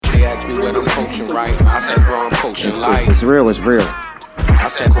they ask me what I'm coaching, right? I said, bro, I'm coaching life. If it's real, it's real. I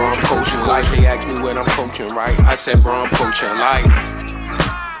said, bro, I'm coaching life. They ask me what I'm coaching, right? I said, bro, I'm coaching life.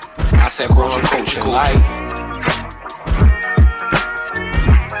 I said, bro, I'm coaching life.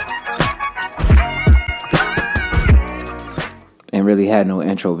 And really had no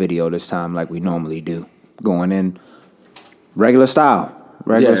intro video this time like we normally do. Going in regular style.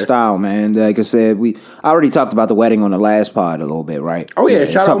 Regular style, man. Like I said, I already talked about the wedding on the last pod a little bit, right? Oh yeah,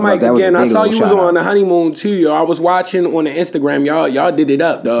 shout out Mike again. I saw you was on the honeymoon too, yo. I was watching on the Instagram. Y'all did it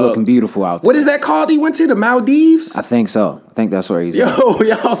up, dog. It's looking beautiful out there. What is that called? He went to the Maldives? I think so. I think that's where he's at.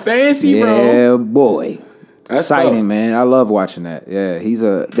 Y'all fancy, bro. Yeah, boy. That's exciting, tough. man. I love watching that. Yeah,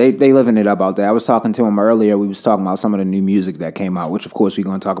 they living it up out there. I was talking to him earlier. We was talking about some of the new music that came out, which of course we're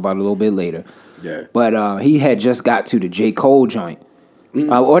going to talk about a little bit later. Yeah. But he had just got to the J. Cole joint.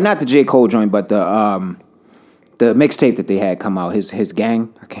 Or not the J. Cole joint, but the mixtape that they had come out, his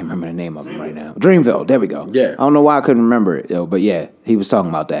gang. I can't remember the name of him right now. Dreamville, there we go. Yeah. I don't know why I couldn't remember it, though, but yeah, he was talking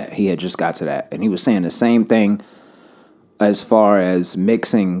about that. He had just got to that. And he was saying the same thing as far as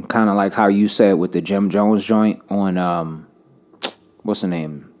mixing, kind of like how you said with the Jim Jones joint on, what's the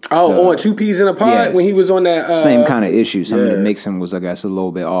name? On Two Peas in a Pod when he was on that. Same kind of issue. Some of the mixing was, I guess, a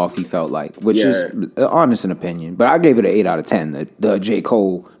little bit off, he felt like, which is an honest opinion. But I gave it an 8 out of 10, the J.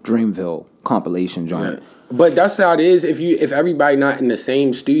 Cole Dreamville compilation joint. Yeah. But that's how it is. If everybody not in the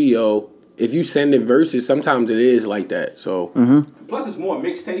same studio, if you send it verses, sometimes it is like that. So plus it's more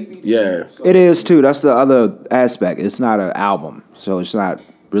mixtapey. Yeah, it is too. That's the other aspect. It's not an album, so it's not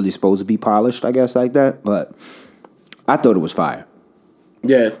really supposed to be polished, I guess, like that. But I thought it was fire.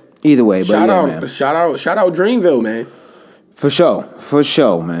 Yeah. Either way, but shout out Dreamville, man. For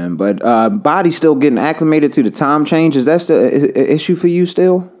sure, man. But Body's still getting acclimated to the time change. Is that still an issue for you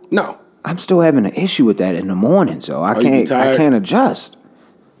still? No. I'm still having an issue with that in the morning, so I can't adjust.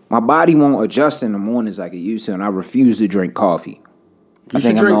 My body won't adjust in the mornings like it used to, and I refuse to drink coffee. I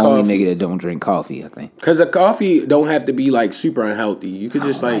think I'm the only nigga that don't drink coffee, I think. Because the coffee don't have to be like super unhealthy. You could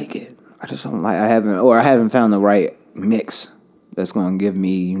just like it. I just don't like. I haven't found the right mix that's gonna give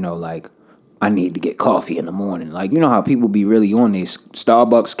me, like, I need to get coffee in the morning. Like, you know how people be really on this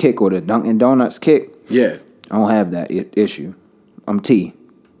Starbucks kick or the Dunkin' Donuts kick? Yeah. I don't have that issue. I'm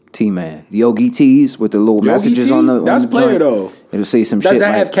T-man. The Yogi Teas with the little messages tea? on the That's player, though. It'll say some shit. Does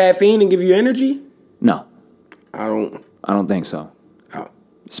that have caffeine and give you energy? No. I don't think so. Oh.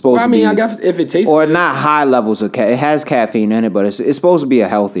 Supposed to be, I guess if it tastes or good. not high levels of it has caffeine in it, but it's supposed to be a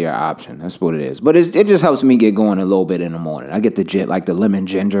healthier option. That's what it is. But it just helps me get going a little bit in the morning. I get the lemon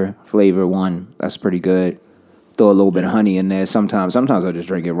ginger flavor one. That's pretty good. Throw a little bit of honey in there. Sometimes I just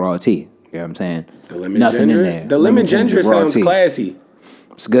drink it raw tea. You know what I'm saying? The lemon ginger? In there. The lemon ginger sounds classy.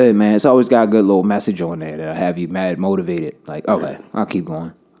 It's good, man. It's always got a good little message on there that'll have you mad motivated. Like, okay, I'll keep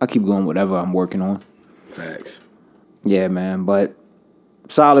going. I'll keep going whatever I'm working on. Facts. Yeah, man. But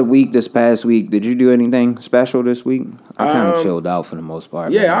solid week this past week. Did you do anything special this week? I kind of chilled out for the most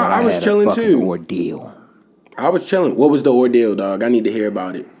part. Yeah, I was chilling too. Ordeal. I was chilling. What was the ordeal, dog? I need to hear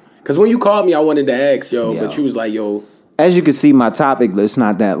about it. Because when you called me, I wanted to ask, but you was like, As you can see, my topic list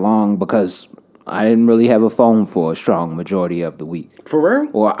not that long because I didn't really have a phone for a strong majority of the week. For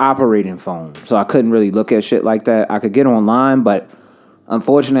real? Or operating phone. So I couldn't really look at shit like that. I could get online, but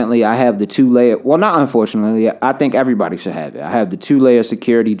unfortunately, I have the 2-layer. Well, not unfortunately. I think everybody should have it. I have the 2-layer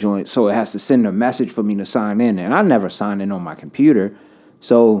security joint, so it has to send a message for me to sign in. And I never sign in on my computer.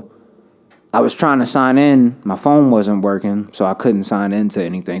 So I was trying to sign in. My phone wasn't working, so I couldn't sign into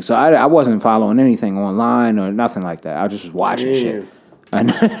anything. So I wasn't following anything online or nothing like that. I was just watching shit.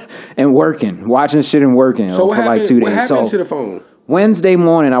 And working. Watching shit and working for like 2 days. What happened to the phone? Wednesday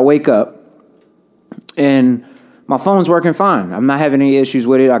morning, I wake up, and my phone's working fine. I'm not having any issues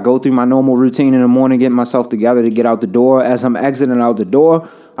with it. I go through my normal routine in the morning, getting myself together to get out the door. As I'm exiting out the door,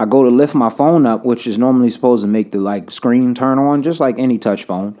 I go to lift my phone up, which is normally supposed to make the screen turn on, just like any touch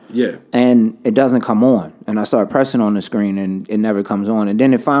phone. Yeah. And it doesn't come on. And I start pressing on the screen, and it never comes on. And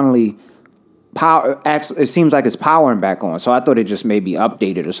then it finally it seems like it's powering back on. So I thought it just maybe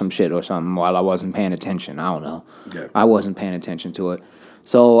updated or some shit or something while I wasn't paying attention. I don't know. Yeah. I wasn't paying attention to it.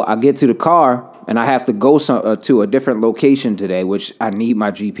 So I get to the car, and I have to go to a different location today, which I need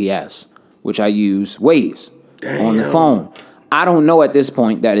my GPS, which I use Waze on the phone. I don't know at this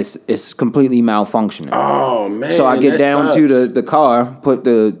point that it's completely malfunctioning. Oh, man. So I get down to the car, put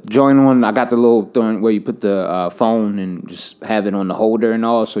the joint on. I got the little thing where you put the phone and just have it on the holder and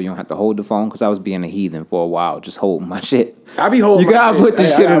all, so you don't have to hold the phone, because I was being a heathen for a while, just holding my shit. I be holding You gotta put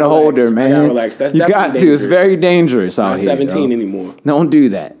this shit in the holder, man. I gotta relax. That's you got to. Dangerous. It's very dangerous out not here. 17 anymore. Don't do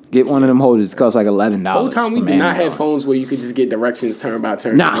that. Get one of them holders. It costs like $11. Whole time we from did not Amazon. have phones where you could just get directions turn by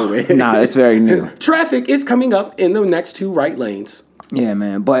turn. Nah, it's very new. Traffic is coming up in the next 2 right lanes. Yeah,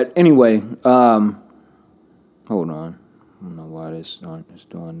 man. But anyway, hold on. I don't know why this is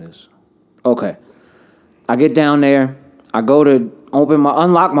doing this. Okay. I get down there. I go to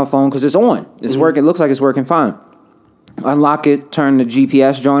unlock my phone because it's on. It's working. It looks like it's working fine. Unlock it, turn the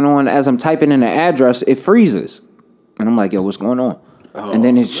GPS joint on. As I'm typing in the address, it freezes. And I'm like, yo, what's going on? And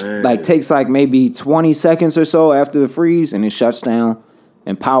then it takes like maybe 20 seconds or so after the freeze, and it shuts down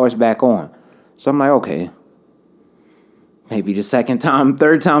and powers back on. So I'm like, okay, maybe the second time,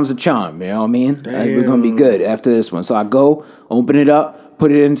 third time's a charm. You know what I mean? Like, we're gonna be good after this one. So I go, open it up,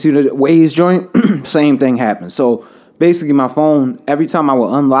 put it into the Waze joint. Same thing happens. So basically, my phone, every time I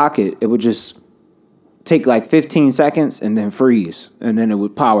would unlock it, it would just take like 15 seconds and then freeze, and then it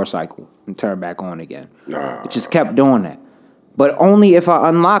would power cycle and turn back on again. It just kept doing that. But only if I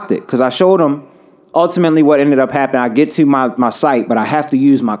unlocked it, because I showed them ultimately what ended up happening. I get to my site, but I have to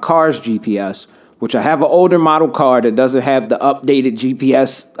use my car's GPS, which I have an older model car that doesn't have the updated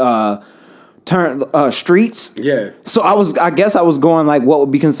GPS streets. Yeah. So I guess I was going like what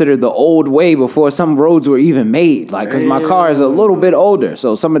would be considered the old way before some roads were even made. Like, because my car is a little bit older,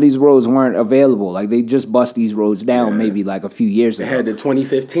 so some of these roads weren't available. Like, they just bust these roads down maybe like a few years ago. They had the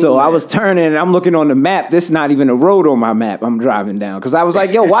 2015. So I was turning and I'm looking on the map. This is not even a road on my map I'm driving down. Because I was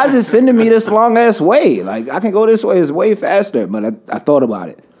like, yo, why is it sending me this long ass way? Like, I can go this way. It's way faster. But I thought about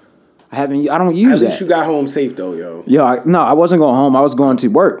it. I don't use that. At least you got home safe though, yo. Yo, I wasn't going home. I was going to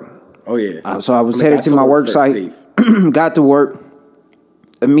work. Oh yeah. So I was headed to my work site. Got to work.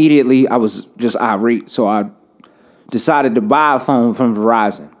 Immediately, I was just irate. So I decided to buy a phone from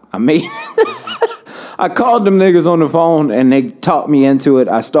Verizon. I called them niggas on the phone and they talked me into it.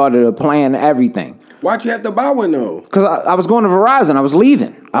 I started to plan everything. Why'd you have to buy one though? Because I was going to Verizon. I was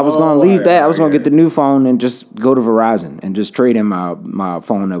leaving. I was going to leave that. I was going to get the new phone and just go to Verizon and just trade in my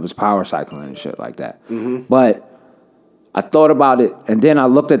phone that was power cycling and shit like that. But I thought about it, and then I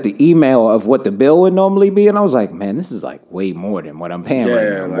looked at the email of what the bill would normally be, and I was like, man, this is like way more than what I'm paying right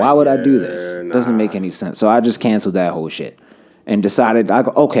now. like, why would I do this? Doesn't make any sense. So I just canceled that whole shit and decided,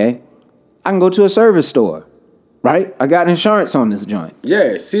 okay, I can go to a service store, right? I got insurance on this joint.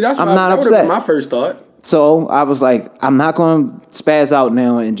 Yeah, see, that's I'm not upset. My first thought. So I was like, I'm not going to spaz out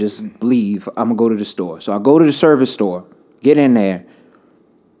now and just leave. I'm going to go to the store. So I go to the service store, get in there.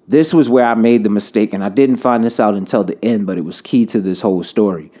 This was where I made the mistake, and I didn't find this out until the end, but it was key to this whole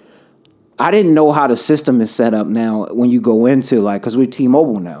story. I didn't know how the system is set up now when you go into, like, because we're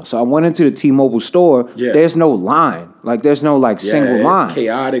T-Mobile now. So I went into the T-Mobile store. Yeah. There's no line. Like, there's no, like, single line. It's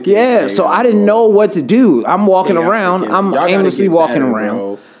chaotic. Yeah, so I didn't know what to do. I'm walking around. I'm aimlessly walking around.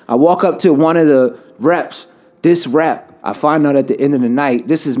 Bro. I walk up to one of the reps. This rep, I find out at the end of the night,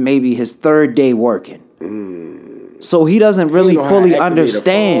 this is maybe his third day working. So he doesn't really fully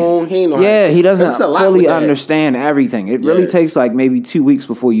understand. He doesn't fully understand everything. It really takes like maybe 2 weeks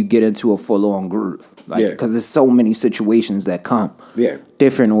before you get into a full-on groove. Because there's so many situations that come. Yeah.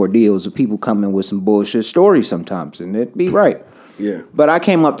 Different ordeals of people coming with some bullshit stories sometimes, and it'd be right. Yeah. But I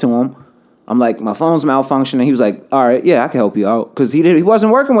came up to him. I'm like, my phone's malfunctioning. He was like, all right, yeah, I can help you out. Because he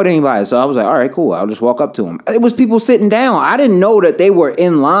wasn't working with anybody. So I was like, all right, cool. I'll just walk up to him. It was people sitting down. I didn't know that they were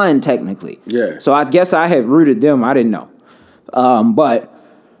in line technically. Yeah. So I guess I had rooted them. I didn't know. But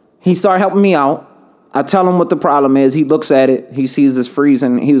he started helping me out. I tell him what the problem is. He looks at it. He sees this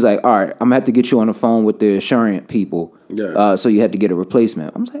freezing. He was like, all right, I'm going to have to get you on the phone with the insurance people. Yeah. So you had to get a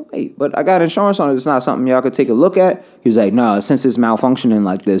replacement. I was like, wait, but I got insurance on it. It's not something y'all could take a look at? He was like, no, since it's malfunctioning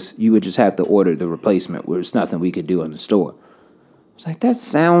like this, you would just have to order the replacement. There's nothing we could do in the store. I was like, that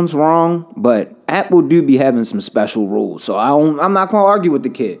sounds wrong, but Apple do be having some special rules. So I'm not going to argue with the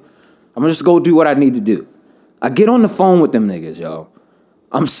kid. I'm going to just go do what I need to do. I get on the phone with them niggas, yo.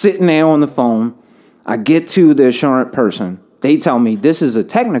 I'm sitting there on the phone. I get to the insurance person. They tell me this is a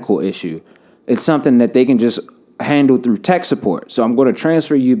technical issue. It's something that they can just handle through tech support. So I'm going to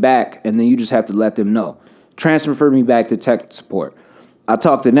transfer you back, and then you just have to let them know. Transfer me back to tech support. I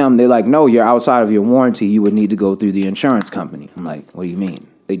talk to them. They're like, no, you're outside of your warranty. You would need to go through the insurance company. I'm like, what do you mean?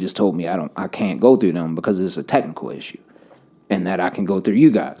 They just told me I can't go through them because it's a technical issue and that I can go through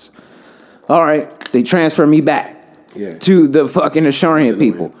you guys. All right. They transfer me back to the fucking insurance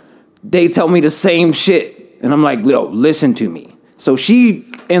people. They tell me the same shit. And I'm like, yo, listen to me. So she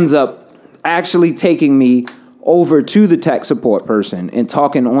ends up actually taking me over to the tech support person and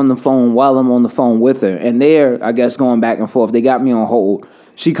talking on the phone while I'm on the phone with her. And they're, I guess, going back and forth. They got me on hold.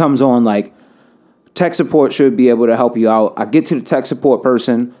 She comes on like, tech support should be able to help you out. I get to the tech support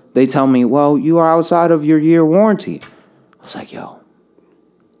person. They tell me, well, you are outside of your year warranty. I was like, yo.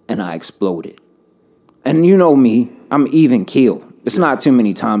 and I exploded. And you know me, I'm even keeled. It's not too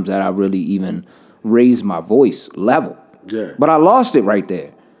many times that I really even raise my voice level. Yeah. But I lost it right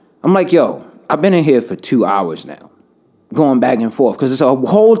there. I'm like, yo, I've been in here for 2 hours now, going back and forth, because it's a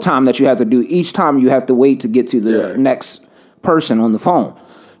whole time that you have to do. Each time you have to wait to get to the next person on the phone.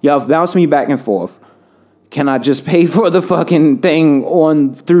 Y'all have bounced me back and forth. Can I just pay for the fucking thing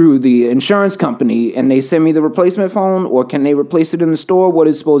on through the insurance company and they send me the replacement phone, or can they replace it in the store? What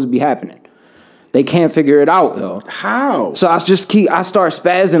is supposed to be happening? They can't figure it out, yo. How? So I start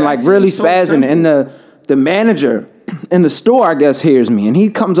spazzing, That like really seems so spazzing, simple. and the manager in the store, I guess, hears me, and he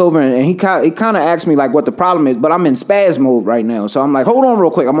comes over and he kind of asks me like what the problem is, but I'm in spaz mode right now, so I'm like, hold on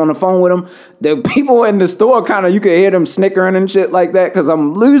real quick, I'm on the phone with him. The people in the store kind of, you can hear them snickering and shit like that because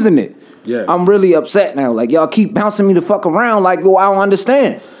I'm losing it. Yeah. I'm really upset now. Like, y'all keep bouncing me the fuck around. Like, well, I don't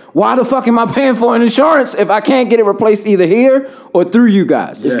understand. Why the fuck am I paying for an insurance if I can't get it replaced either here or through you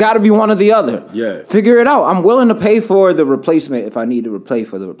guys? It's got to be one or the other. Yeah. Figure it out. I'm willing to pay for the replacement if I need to pay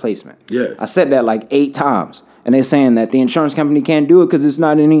for the replacement. Yeah. I said that like 8 times. And they're saying that the insurance company can't do it because it's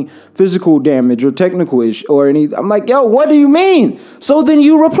not any physical damage or technical issue or any. I'm like, yo, what do you mean? So then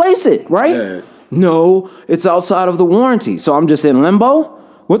you replace it, right? Yeah. No, it's outside of the warranty. So I'm just in limbo?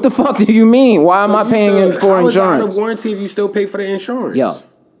 What the fuck do you mean? Why am I paying for how is it out insurance? of warranty if you still pay for the insurance? Yo.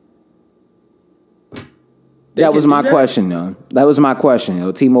 They That was can do my that? question, yo. That was my question,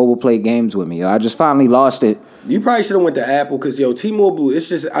 yo. T-Mobile played games with me, yo. I just finally lost it. You probably should have went to Apple because, yo, T-Mobile, it's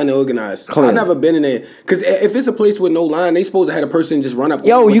just unorganized. Clearly. I've never been in there. Because if it's a place with no line, they supposed to have a person just run up.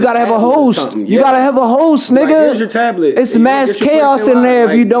 Yo, with you the gotta have a tablet or host. something. You gotta have a host, nigga. Like, here's your tablet. It's You mass get your chaos person in there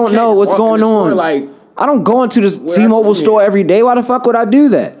line. if you Like, don't can't know just what's walk in going the store on. like, I don't go into the Where T-Mobile I- store every day. Why the fuck would I do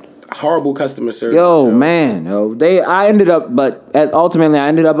that? horrible customer service. Yo, man, yo, I ended up ultimately I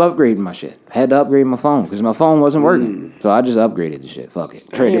ended up upgrading my shit. I had to upgrade my phone because my phone wasn't working. So I just upgraded the shit. Fuck it.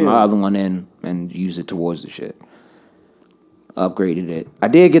 Traded my other one in and used it towards the shit. Upgraded it. I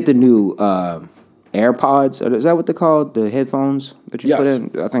did get the new AirPods. Is that what they're called? The headphones that you put Yes.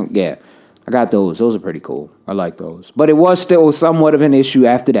 in? I think, yeah. I got those. Those are pretty cool. I like those. But it was still somewhat of an issue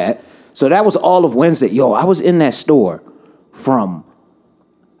after that. So that was all of Wednesday. Yo, I was in that store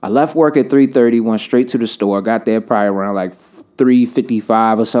I left work at 3:30, went straight to the store, got there probably around like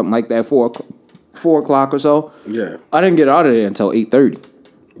 3:55 or something like that, 4 o'clock or so. Yeah. I didn't get out of there until 8:30.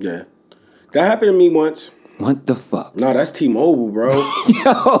 Yeah. That happened to me once. What the fuck? No, that's T-Mobile, bro.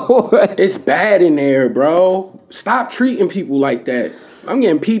 Yo, It's bad in there, bro. Stop treating people like that. I'm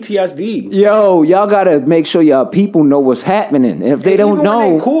getting PTSD. yo, y'all gotta make sure y'all people know what's happening. If they don't Even when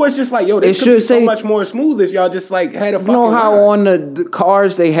know, they cool, it's just like, yo, it this could be should so say- much more smooth if y'all just like had a fucking you know how line. on the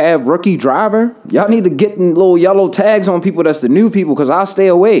cars they have rookie driver? Y'all need to get little yellow tags on people that's the new people because I'll stay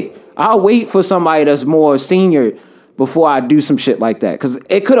away. I'll wait for somebody that's more senior before I do some shit like that because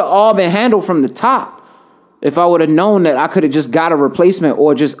it could have all been handled from the top if I would have known that I could have just got a replacement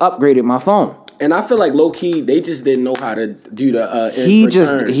or just upgraded my phone. And I feel like low key, they just didn't know how to do the He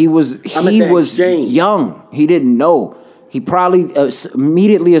return. was exchange. young. He didn't know. He probably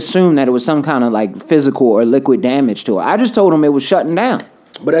immediately assumed that it was some kind of like physical or liquid damage to it. I just told him it was shutting down.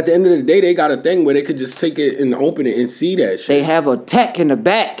 But at the end of the day, they got a thing where they could just take it and open it and see that shit. They have a tech in the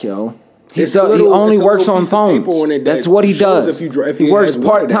back, yo. He It's a only little works on piece of phones. paper on it That's that what he shows does. if He he works has water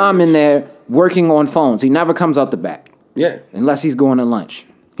part time in damage. there working on phones. He never comes out the back Yeah. unless he's going to lunch.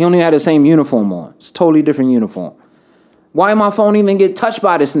 He only had the same uniform on. It's a totally different uniform. Why my phone even get touched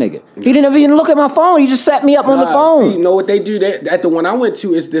by this nigga? He didn't even look at my phone. He just set me up on the phone. See, you know what they do? At the one I went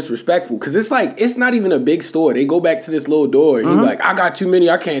to is disrespectful because it's like it's not even a big store. They go back to this little door and he's like, I got too many.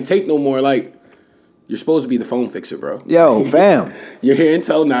 I can't take no more. Like, you're supposed to be the phone fixer, bro. Yo, fam. You're here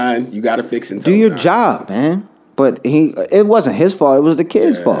until 9. You got to fix until Do your 9. job, man. But it wasn't his fault. It was the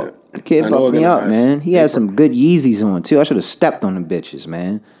kid's Yeah. fault. The kid fucked me up, Unorganized man. He had some good Yeezys on too. I should have stepped on them bitches,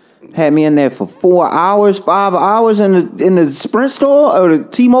 man. Had me in there for 4 hours, 5 hours in the Sprint store or the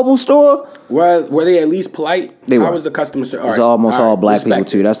T-Mobile store. Well, were they at least polite? They How were. was the customer service? It's almost all black people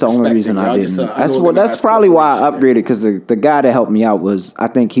too. That's the only reason I didn't. That's probably why I upgraded because the guy that helped me out was, I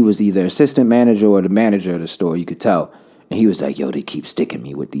think he was either assistant manager or the manager of the store. You could tell. And he was like, yo, they keep sticking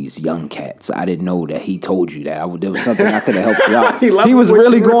me with these young cats. I didn't know that he told you that. There was something I could have helped you out. He He was loved what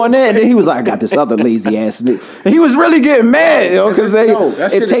really you were going in. And then he was like, I got this other lazy ass nigga. And he was really getting mad, yo, because that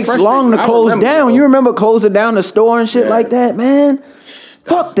shit it is takes frustrating. long to I close remember, down. bro. You remember closing down the store and shit Yeah. like that, man?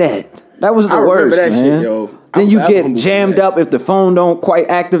 Fuck that. That was the I remember worst, that shit, man. yo. Then I'm you forever get humble for jammed that. up if the phone don't quite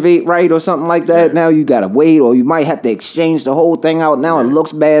activate right or something like that. Yeah. Now you gotta wait, or you might have to exchange the whole thing out. Now it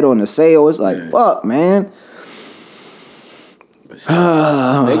looks bad on the sale. It's like, fuck, man.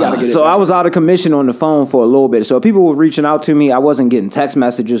 They gotta get it So back. I was out of commission on the phone for a little bit. So people were reaching out to me. I wasn't getting text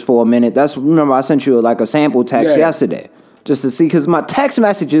messages for a minute. Remember I sent you like a sample text yesterday just to see, because my text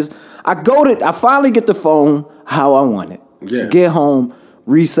messages, I finally get the phone how I want it. Yeah. Get home,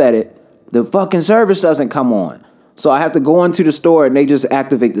 reset it. The fucking service doesn't come on. So I have to go into the store and they just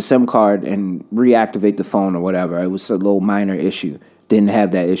activate the SIM card and reactivate the phone or whatever. It was a little minor issue. Didn't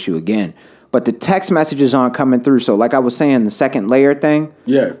have that issue again. But the text messages aren't coming through. So like I was saying, the second layer thing,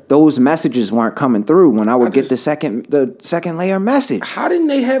 those messages weren't coming through when I would get the second layer message. How didn't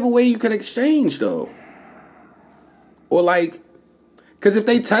they have a way you could exchange though? Or like, because if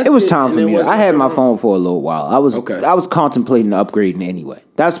they tested, it was time for me. I had my phone for a little while. I was contemplating upgrading anyway.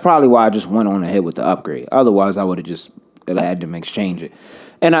 That's probably why I just went on ahead with the upgrade. Otherwise, I would have just had them exchange it.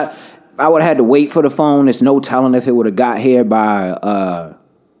 And I would have had to wait for the phone. There's no telling if it would have got here by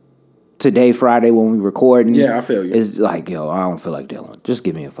today, Friday, when we recording. Yeah, I feel you. It's like, yo, I don't feel like dealing. Just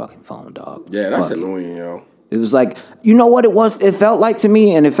give me a fucking phone, dog. Yeah, that's annoying, yo. It was like, you know what it was? It felt like to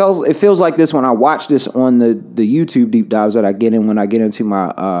me, and it feels like this when I watch this on the YouTube deep dives that I get in when I get into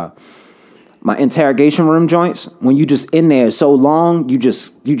my my interrogation room joints. When you just in there so long, you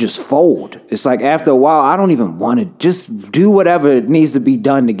just fold. It's like after a while, I don't even want to just do whatever needs to be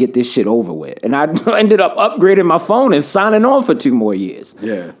done to get this shit over with. And I ended up upgrading my phone and signing on for 2 more years.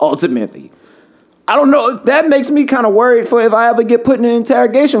 Yeah. Ultimately. I don't know. That makes me kind of worried for if I ever get put in an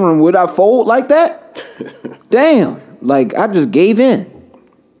interrogation room. Would I fold like that? Damn. Like, I just gave in.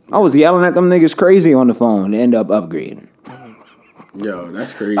 I was yelling at them niggas crazy on the phone and end up upgrading. Yo,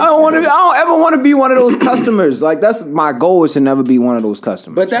 that's crazy. I don't ever want to be one of those customers. Like, that's my goal, is to never be one of those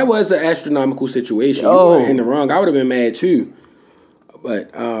customers. But that was an astronomical situation. Oh. You weren't in the wrong. I would have been mad too.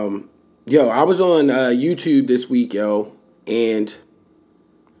 But yo, I was on YouTube this week, yo, and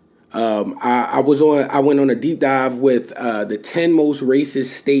I went on a deep dive with the 10 most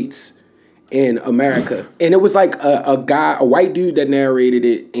racist states in America, and it was like a white dude that narrated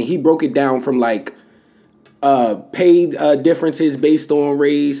it, and he broke it down from like paid differences based on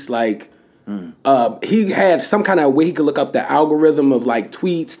race, like. He had some kind of way he could look up the algorithm of like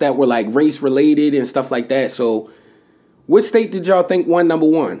tweets that were like race related and stuff like that. So, what state did y'all think won number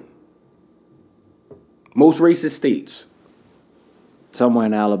one? Most racist states. Somewhere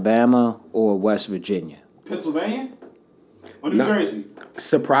in Alabama or West Virginia. Pennsylvania? Or New Jersey?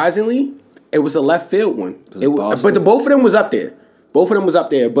 Surprisingly, it was a left field one. Boston? But both of them was up there.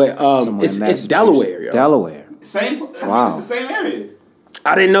 But it's Delaware, yo. Delaware. Wow. It's the same area.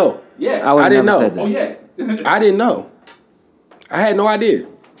 I didn't know. Yeah. I didn't know. Said that. Oh, yeah. I didn't know. I had no idea.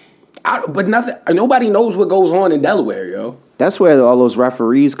 But nobody knows what goes on in Delaware, yo. That's where all those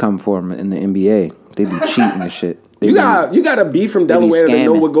referees come from in the NBA. They be cheating and shit. You gotta be from Delaware to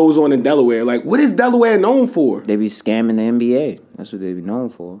know what goes on in Delaware. Like, what is Delaware known for? They be scamming the NBA. That's what they be known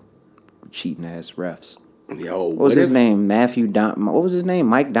for. Cheating ass refs. Yo, what was his name? What was his name?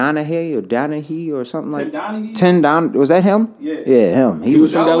 Mike Donahue or Donahue or something like that? Tim Donahue? Was that him? Yeah. Yeah, him. He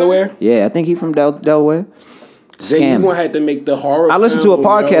was from Delaware? Yeah, I think he from Delaware. Jay, you gonna have to make the horror. I listened to a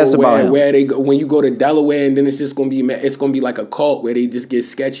podcast about him. Where they go, when you go to Delaware, and then it's just gonna be like a cult where they just get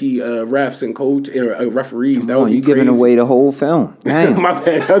sketchy refs and referees. That would be you giving away the whole film. Damn. My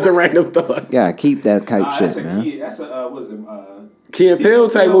bad. That was a random thought. Yeah, keep that type shit, man. That's a what is it? Key and Peele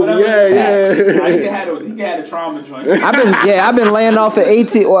type movie. Yeah. He can have a trauma joint. I've been laying off of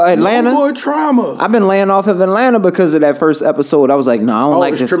Atlanta. No more trauma. I've been laying off of Atlanta because of that first episode. I was like, no, I don't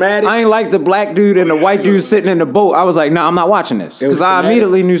like this. Traumatic? I ain't like the black dude and the white dude sitting in the boat. I was like, no, I'm not watching this because I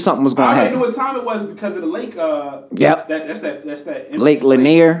immediately knew something was going to I happen. knew what time it was because of the lake. Yep. That's that. Lake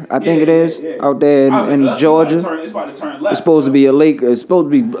Lanier, I think it is, out there in Georgia. It's about to turn left. It's supposed to be a lake. It's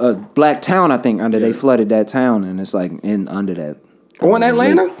supposed to be a black town, I think, under they flooded that town, and it's like under that. Oh, in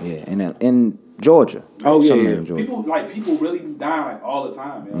Atlanta? Yeah, in Georgia. Oh yeah, in Georgia. People really be dying like all the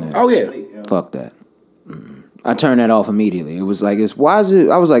time. Yo. Yeah. Oh yeah. Lake, fuck that. I turned that off immediately. It was like, why is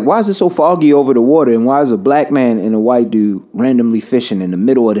it so foggy over the water, and why is a black man and a white dude randomly fishing in the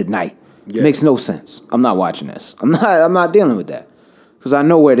middle of the night? Yeah. Makes no sense. I'm not watching this. I'm not dealing with that because I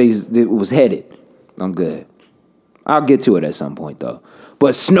know where it was headed. I'm good. I'll get to it at some point though.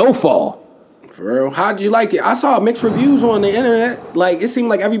 But Snowfall. For real? How'd you like it? I saw mixed reviews on the internet. Like, it seemed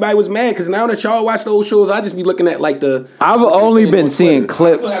like everybody was mad because now that y'all watch those shows, I just be looking at like the. I've only been seeing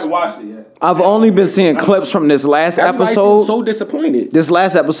clips. I still haven't watched it yet. I've only been seeing clips from this last episode. So disappointed. This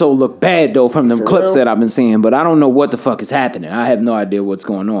last episode looked bad though from them clips that I've been seeing, but I don't know what the fuck is happening. I have no idea what's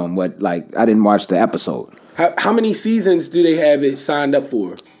going on. I didn't watch the episode. How many seasons do they have it signed up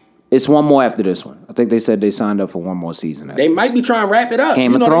for? It's one more after this one. I think they said they signed up for one more season. They might be trying to wrap it up.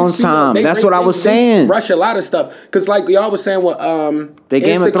 Game of Thrones time. That's what I was saying. Rush a lot of stuff because, like y'all was saying, they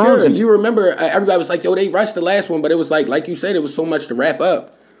Game of Thrones. You remember everybody was like, "Yo, they rushed the last one," but it was like you said, it was so much to wrap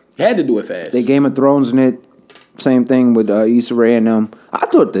up. Had to do it fast. They Game of Thrones in it. Same thing with Issa Rae and them. I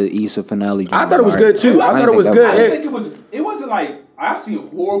thought the Issa finale. I thought it was good too. I thought it was good. I think it was. It wasn't like I've seen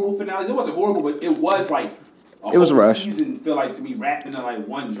horrible finales. It wasn't horrible, but it was like it was rushed. Season feel like to me wrapped into like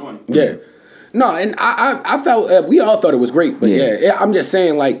one joint. Yeah. No, and I felt we all thought it was great, but yeah, I'm just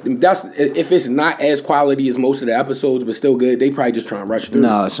saying like that's if it's not as quality as most of the episodes, but still good, they probably just trying to rush through.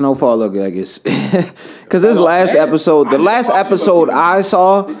 No, Snowfall look like it's because this last episode, the last episode I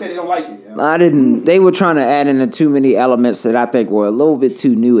saw, they said they don't like it. I didn't. They were trying to add in too many elements that I think were a little bit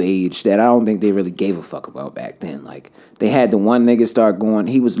too new age that I don't think they really gave a fuck about back then. Like they had the one nigga start going.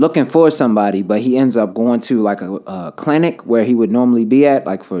 He was looking for somebody, but he ends up going to like a clinic where he would normally be at,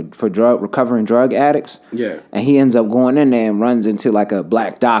 like for recovering drug addicts. Yeah, and he ends up going in there and runs into like a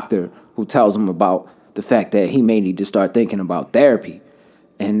black doctor who tells him about the fact that he may need to start thinking about therapy.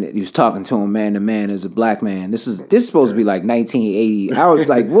 And he was talking to him man to man as a black man. This is supposed to be like 1980. I was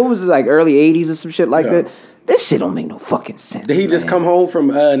like, what was it, like early 80s or some shit like that? This shit don't make no fucking sense. Did he just come home from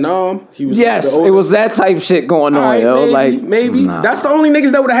Nam? He was it was that type shit going on, right, yo. Maybe. Nah. That's the only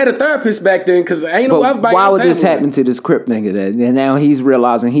niggas that would have had a therapist back then, because ain't no everybody. Why would this happen to this Crip nigga? And now he's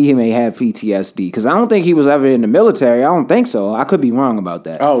realizing he may have PTSD, because I don't think he was ever in the military. I don't think so. I could be wrong about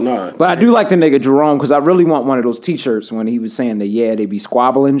that. Oh no. But I do like the nigga Jerome, because I really want one of those T-shirts when he was saying that they be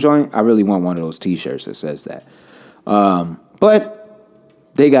squabbling joint. I really want one of those T-shirts that says that. But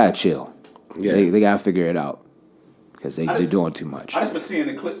they gotta chill. Yeah, they gotta figure it out. Because they're doing too much. I just been seeing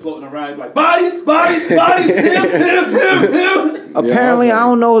the clip floating around like bodies, him. Apparently, I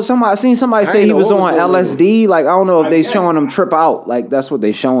don't know. I seen somebody say he was on LSD. Like, I don't know if they showing him trip out. Like, that's what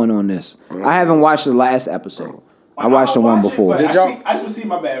they showing on this. I haven't watched the last episode. I watched the one before. I just was seeing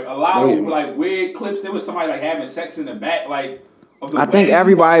my bad. A lot of like weird clips. There was somebody like having sex in the back, like. I think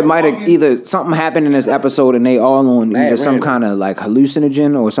everybody might have either something happened in this episode and they all on either some kind of like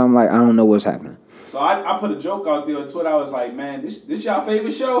hallucinogen or something like I don't know what's happening. So I put a joke out there on Twitter. I was like, man, this y'all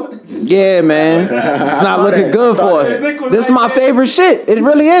favorite show? Yeah, man. It's not looking good for us. This is my favorite shit. It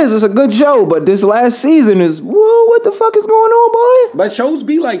really is. It's a good show, but this last season is, whoa, what the fuck is going on, boy? But shows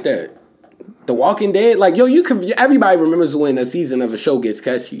be like that. The Walking Dead, like, yo, everybody remembers when a season of a show gets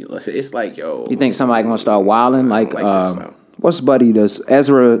catchy. It's like, yo. You think somebody gonna start wilding? Like this, what's buddy does?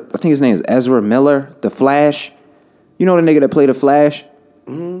 Ezra, I think his name is Ezra Miller, The Flash. You know the nigga that played The Flash?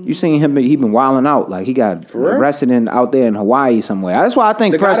 Mm-hmm. You seen him? He been wilding out. Like he got arrested out there in Hawaii somewhere. That's why I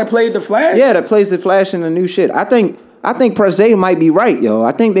think the guy that played the Flash. Yeah, that plays the Flash in the new shit. I think Press A might be right, yo.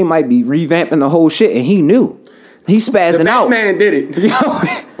 I think they might be revamping the whole shit, and he knew. He's spazzing out. The Batman did it.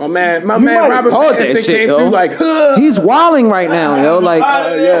 my man Robert Pattinson came through like. He's wilding right now, yo. Like,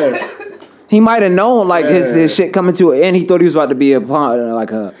 yeah. He might have known like his shit coming to an end. He thought he was about to be a part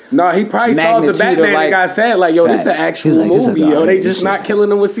like a. No, he probably saw the Batman and got sad like, yo, this is an actual movie, yo. They just not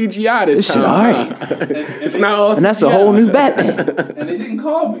killing him with CGI this time. Shit, all right. It's not all CGI. And that's a whole new Batman. And they didn't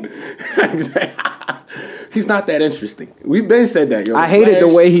call me. He's not that interesting. We've been said that, yo. I hated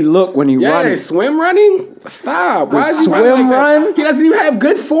the way he looked when he run. Yeah, swim running? Stop. Why is he swim running like run? That? He doesn't even have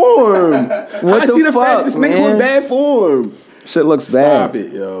good form. What the fuck, fastest nigga with bad form? Shit looks bad. Stop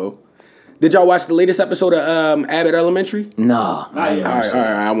it, yo. Did y'all watch the latest episode of Abbott Elementary? No. All right.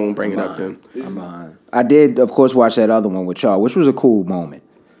 I won't bring it up then. I'm behind. I did, of course, watch that other one with y'all, which was a cool moment.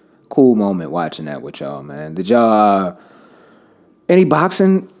 Cool moment watching that with y'all, man. Did y'all any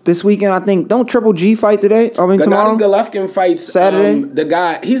boxing this weekend? I think don't Triple G fight today? I mean tomorrow. Gennady Golovkin fights Saturday. The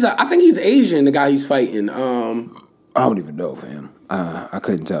guy I think he's Asian. The guy he's fighting. I don't even know, fam. I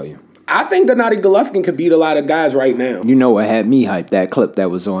couldn't tell you. I think Gennady Golovkin could beat a lot of guys right now. You know what had me hyped? That clip that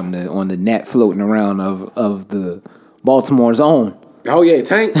was on the net floating around of the Baltimore's own. Oh yeah,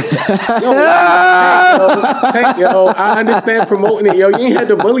 Tank. Tank, yo. I understand promoting it, yo. You ain't had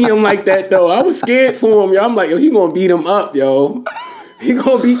to bully him like that though. I was scared for him, yo. I'm like, yo, he gonna beat him up, yo. He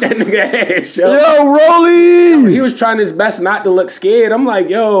gonna beat that nigga ass, yo. Yo, Rolly! He was trying his best not to look scared. I'm like,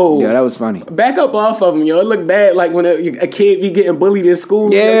 yo. Yeah, that was funny. Back up off of him, yo. It looked bad, like when a kid be getting bullied in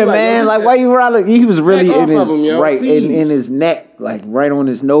school. Yeah, man. Like, why you ride? He was really in his in his neck, like right on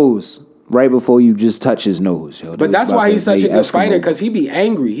his nose, right before you just touch his nose, yo. But that's why he's such a good fighter, because he be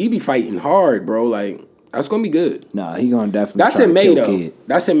angry. He be fighting hard, bro. Like, that's gonna be good. Nah, he gonna definitely. That's in May, though. Kid.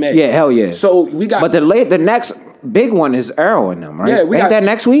 That's in May. Yeah, hell yeah. So we got. But the next big one is Earl and them, right? Yeah, we got that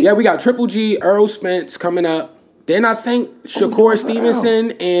next week. Yeah, we got Triple G, Earl Spence coming up. Then I think Shakur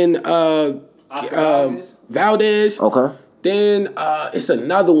Stevenson and Valdez. Okay. Then it's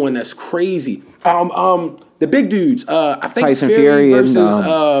another one that's crazy. The big dudes. I think Tyson Fury versus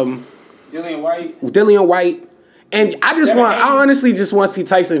Dillian White. And I honestly just want to see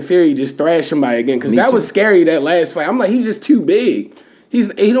Tyson Fury just thrash somebody again because that was scary that last fight. I'm like, he's just too big.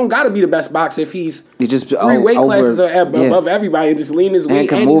 He don't got to be the best boxer if he's just 3 weight classes above everybody and just lean his weight. And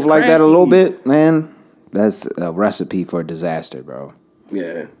can move like that a little bit, man. That's a recipe for disaster, bro.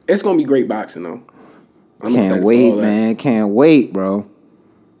 Yeah, it's gonna be great boxing though. Can't wait, man. Can't wait, bro.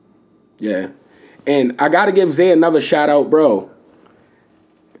 Yeah, and I gotta give Zay another shout out, bro.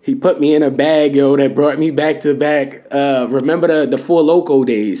 He put me in a bag, yo, that brought me back to back. Remember the Four Loko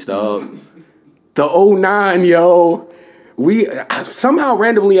days, dog. The 09, yo. We somehow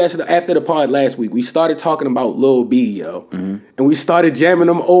randomly after the pod last week, we started talking about Lil B, yo. Mm-hmm. And we started jamming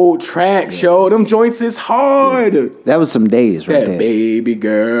them old tracks, yo. Them joints is hard. That was some days right there. Baby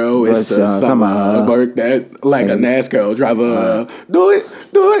girl, it's the summer. Work that like a NASCAR driver. Do it.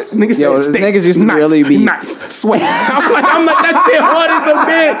 Niggas niggas used to really be sweat. I'm like, that shit hard as a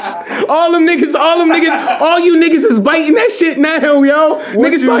bitch. All you niggas is biting that shit now, yo.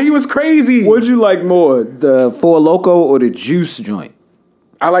 Niggas thought he was crazy. What'd you like more, the Four Loko or the Juice joint?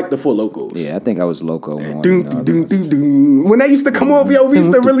 I like the Four Lokos. Yeah, I think I was Loco more. When they used to come off, yo, we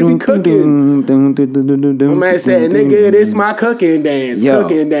used to really be cooking. My man said, nigga, this my cooking dance.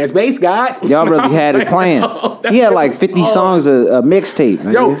 Cooking dance. Bass God. Y'all really had it playing. He had like 50 songs, a mixtape,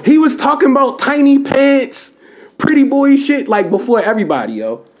 man. Yo, he was talking about Tiny Pants, Pretty Boy shit, like before everybody,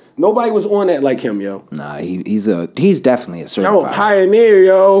 yo. Nobody was on that like him, yo. Nah, he's definitely a certified. Yo, pioneer,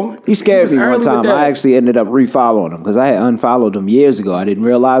 yo. He scared me one time. I actually ended up refollowing him because I had unfollowed him years ago. I didn't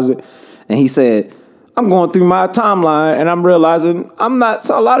realize it. And he said, I'm going through my timeline and I'm realizing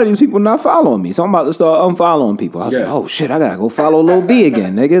so a lot of these people not following me. So I'm about to start unfollowing people. I was like, oh shit, I gotta go follow Lil B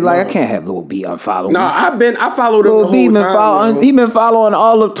again, nigga. Like, I can't have Lil B unfollow me. I followed him Lil B he been following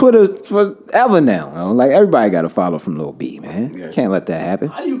all of Twitter forever now. You know? Like, everybody gotta follow from Lil B, man. Yeah. Can't let that happen.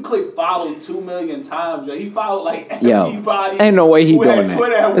 How do you click follow 2 million times, yo? He followed like everybody. Ain't no way he doing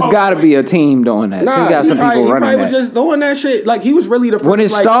that. It's gotta be a team doing that. So he got some people running that. He was just doing that shit. Like, he was really the first. When it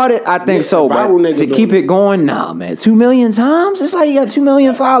started, I think so. But to keep it going, nah, man. 2 million times? It's like you got 2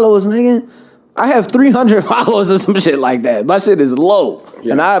 million followers, nigga. I have 300 followers or some shit like that. My shit is low.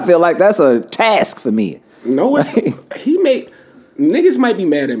 Yeah. And I feel like that's a task for me. No, niggas might be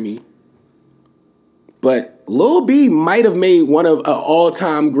mad at me. But Lil B might have made one of an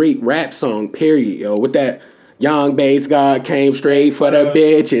all-time great rap song, period, yo, with that young bass God came straight for the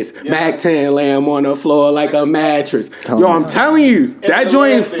bitches. Yeah. Mac 10 lamb on the floor like a mattress. I'm telling you, that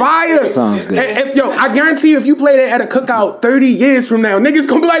joint is fire. Sounds good. I guarantee you, if you play that at a cookout 30 years from now, niggas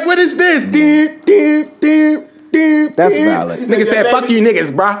gonna be like, what is this? That's valid. Nigga said, fuck you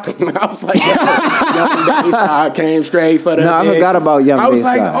niggas, bro. I was like, young bass God came straight for the bitches. I forgot about young bass God. I was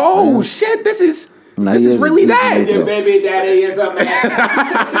like, oh shit, this is really that. Your baby daddy is a man.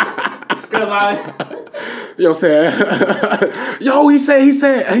 Yo, he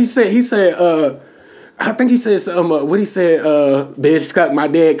said, I think he said something, what he said, bitch suck my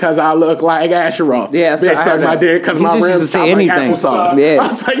dick cause I look like Asheroth. Yeah, bitch suck my dick cause my rims sound like applesauce. Yeah. I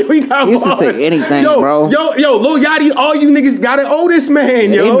was like, we got he used to say anything, bro. Yo, Lil Yachty, all you niggas gotta owe this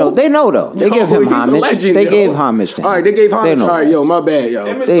man, yo. They know though. They give him homage. Legend, they gave homage to him. All right, they gave homage. All right, yo, my bad, yo.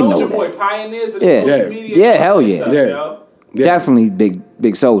 Them and Soulja Boy, pioneers of social media. Yeah, hell yeah. Yeah. Definitely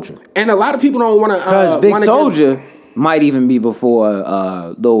Big Soulja. And a lot of people don't want to because Big Soulja might even be before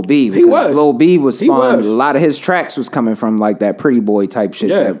Lil B. He was. Lil B was spawned. A lot of his tracks was coming from like that Pretty Boy type shit.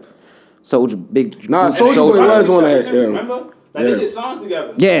 Yeah. Soulja Big. Nah, Soulja Boy was on that. Yeah. Remember? Like they did songs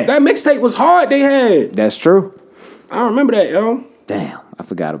together. Yeah. That mixtape was hard. They had. That's true. I remember that, yo. Damn, I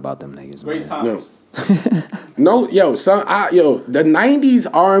forgot about them niggas. Great times. No, the 90s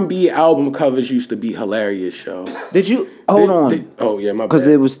R&B album covers used to be hilarious, yo. Did you hold on? My bad. Because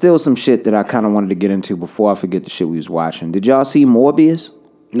there was still some shit that I kind of wanted to get into before I forget the shit we was watching. Did y'all see Morbius?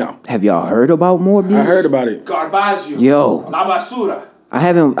 No. Have y'all heard about Morbius? I heard about it. Garbaggio. Yo. La Basura. I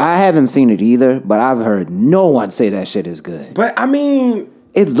haven't seen it either, but I've heard no one say that shit is good. But I mean,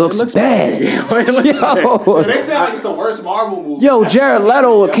 it looks bad. It looks bad. They say like it's the worst Marvel movie. Yo, Jared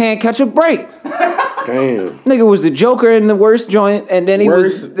Leto can't catch a break. Damn. Nigga was the Joker in the worst joint, and then he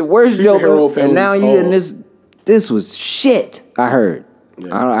was the worst Joker, and now you in this. This was shit. I heard.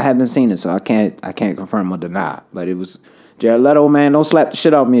 Yeah. I haven't seen it, so I can't confirm or deny. But it was Jared Leto, man. Don't slap the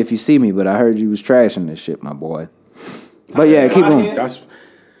shit out of me if you see me. But I heard you was trashing this shit, my boy. But yeah, keep on.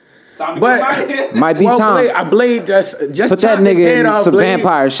 But might be time. Blade just put that nigga in some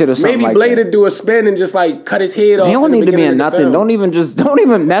vampire shit or something. Maybe Blade would do a spin and just like cut his head off. He don't need to be in nothing. Don't even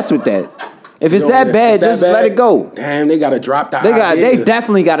mess with that. If it's that bad, just let it go. Damn, they gotta drop the They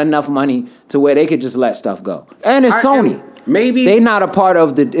definitely got enough money to where they could just let stuff go. And it's Sony. Maybe they not a part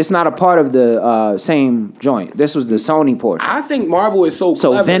of the. It's not a part of the same joint. This was the Sony portion. I think Marvel is so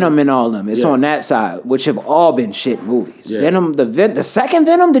clever. Venom and all them. It's on that side, which have all been shit movies. Yeah. Venom, the second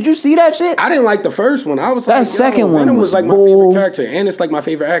Venom. Did you see that shit? I didn't like the first one. I was that second one Venom was like my favorite character, and it's like my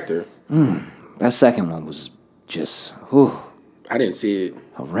favorite actor. That second one was just. Whew, I didn't see it.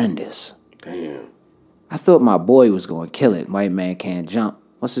 Horrendous. Damn. I thought my boy was going to kill it. White Man Can't Jump.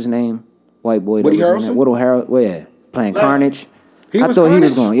 What's his name? White boy. Woody Harrelson. Woody Harrelson. Well, yeah. Playing Carnage. I thought Carnage? He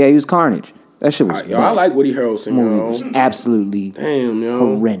was going. Yeah, he was Carnage. That shit was. I like Woody Harrelson. Movie was absolutely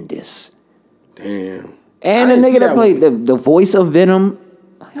horrendous. Damn. And the nigga that played the voice of Venom,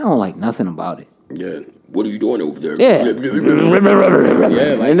 I don't like nothing about it. Yeah. What are you doing over there? Yeah.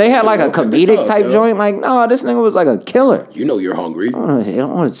 And they had like a comedic type joint. Like, no, this nigga was like a killer. You know you're hungry. I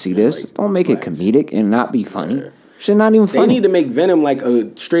don't want to see this. Like, don't make it comedic and not be funny. Yeah. Shit not even funny. They need to make Venom like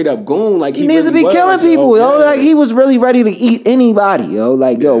a straight up goon. Like he needs really to be killing people, yo. Like he was really ready to eat anybody, yo.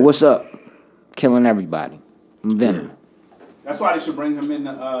 Like, yo, what's up? Killing everybody. Venom. That's why they should bring him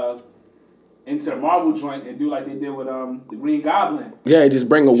into the Marvel joint and do like they did with the Green Goblin. Yeah, just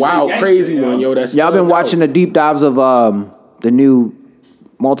bring a wild, crazy one, yo. That's y'all been watching the deep dives of the new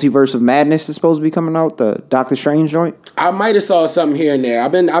Multiverse of Madness is supposed to be coming out, the Doctor Strange joint. I might have saw something here and there.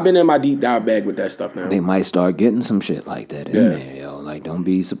 I've been in my deep dive bag with that stuff now. They might start getting some shit like that in there, yo. Like, don't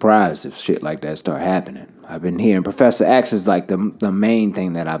be surprised if shit like that start happening. I've been hearing Professor X is like the main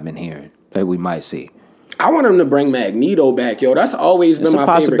thing that I've been hearing that we might see. I want him to bring Magneto back, yo. That's always been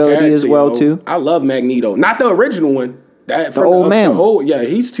my favorite character as well, too. I love Magneto, not the original one. That the old man.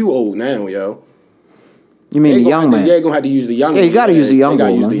 He's too old now, yo. You mean the young man? Yeah, gonna have to use the young one. Yeah, you gotta use the young one. They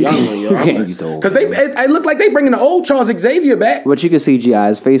gotta use the young one, yo. You can't use the old one. Because it look like they bringing the old Charles Xavier back. But you can CGI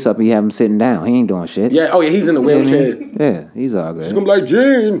his face up and you have him sitting down. He ain't doing shit. Yeah, he's in the wheelchair. Yeah, he's all good. He's gonna be like,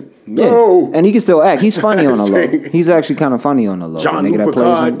 Gene, no. Yeah. And he can still act. He's funny on the low. He's actually kind of funny on the low. Jean-Luc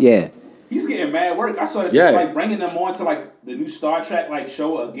Picard. Yeah. He's getting mad work. I saw that they're like bringing them on to like the new Star Trek like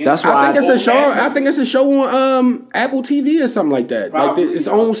show again. That's why I think it's a show. I think it's a show on Apple TV or something like that. Probably, like its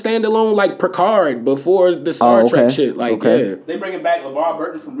own standalone like Picard before the Star Trek shit. Like they bringing back LeVar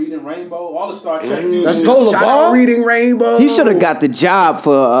Burton from Reading Rainbow. All the Star Trek dudes. Let's go, LeVar. Reading Rainbow. He should have got the job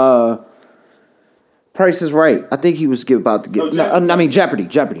for Price is Right. I think he was about to get. Jeopardy.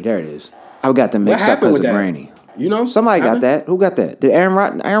 Jeopardy. There it is. I got them mixed up because of Brainy. You know, somebody got that. Who got that? Did Aaron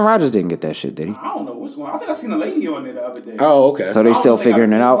Rodgers didn't get that shit? Did he? I don't know what's going on. I think I seen a lady on there the other day. Oh, okay. So they still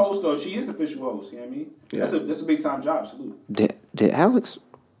figuring it out. Host, though. She is the official host. You know what I mean? Yeah. That's a big time job. Salute. Did Alex?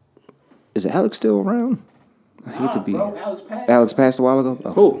 Is Alex still around? I hate to be. Bro, Alex passed. Alex passed a while ago.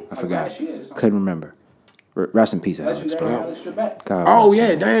 Oh, who? I forgot. Couldn't remember. Rest in peace, Alex. Alex Trebek. Oh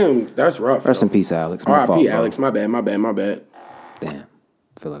yeah, damn, that's rough. Rest in peace, Alex. R.I.P. Alex. My bad. Damn,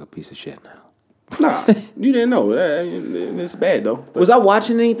 feel like a piece of shit now. Nah, you didn't know. It's bad though. Was I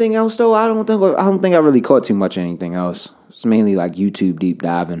watching anything else though? I don't think I really caught too much of anything else. It's mainly like YouTube deep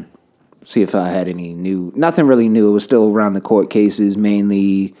diving. See if I had any new. Nothing really new. It was still around the court cases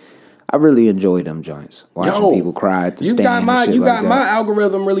mainly. I really enjoyed them joints. Watching people cry at the stand. You got my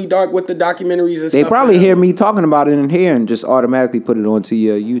algorithm really dark with the documentaries and stuff. They probably hear me talking about it in here and just automatically put it onto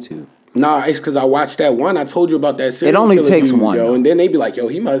your YouTube. Nah, it's because I watched that one. I told you about that series. It only takes one, yo, and then they be like, "Yo,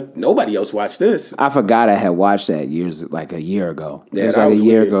 nobody else watched this." I forgot I had watched that a year ago. Yeah, it was like a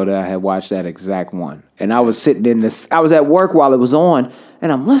year ago that I had watched that exact one, and I was sitting in this. I was at work while it was on,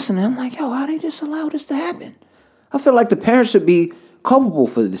 and I'm listening. I'm like, "Yo, how they just allow this to happen?" I feel like the parents should be culpable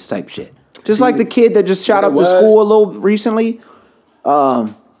for this type shit. Just like the kid that just shot up the school a little recently.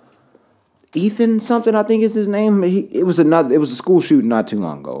 Ethan something, I think is his name. It was a school shooting not too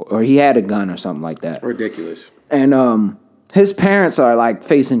long ago, or he had a gun or something like that. Ridiculous. And his parents are like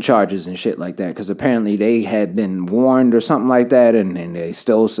facing charges and shit like that because apparently they had been warned or something like that, and they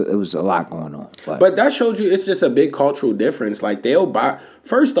still it was a lot going on. But that showed you it's just a big cultural difference. Like they'll buy.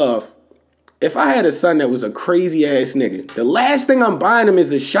 First off, if I had a son that was a crazy ass nigga, the last thing I'm buying him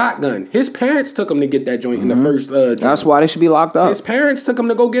is a shotgun. His parents took him to get that joint in the first joint. That's why they should be locked up. His parents took him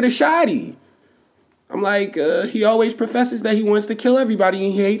to go get a shotty. I'm like, he always professes that he wants to kill everybody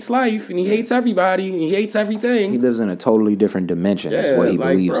and he hates life and he hates everybody and he hates everything. He lives in a totally different dimension. That's what he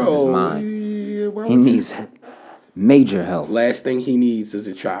believes in his mind. He needs major help. Last thing he needs is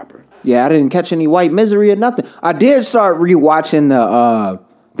a chopper. Yeah, I didn't catch any white misery or nothing. I did start rewatching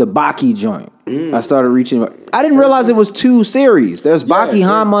the Baki joint. I started reaching. I didn't realize it was 2 series. There's Baki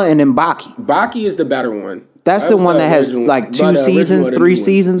Hanma and then Baki. Baki is the better one. That's the one that has like 2 seasons, 3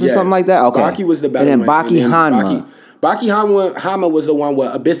 seasons or something like that? Okay. Baki was the better one. And then Baki Hanma. Baki Hama was the one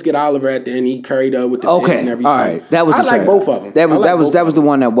with a Biscuit Oliver at the end. He carried up with the pin and everything. All right, that was. I like both of them. That was the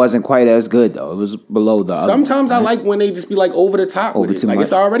one that wasn't quite as good though. It was below the. Sometimes other one, I like when they just be like over the top with it. Like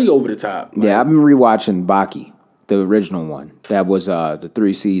it's already over the top. Like, yeah, I've been rewatching Baki, the original one. That was the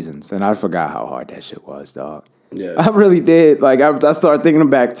 3 seasons, and I forgot how hard that shit was, dog. Yeah, I really did. Like I started thinking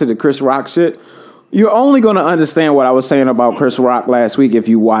back to the Chris Rock shit. You're only gonna understand what I was saying about Chris Rock last week if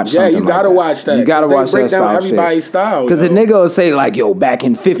you watch. Yeah, something you gotta watch that. You gotta watch break that down style everybody's style. Because the nigga will say like, "Yo, back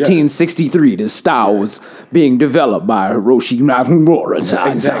in 1563, the style was being developed by Hiroshi Nakamura."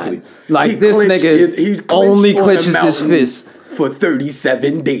 Exactly. Like this nigga he only clenches his fist for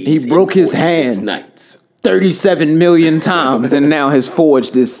 37 days. He broke his hand nights 37 million times, and now has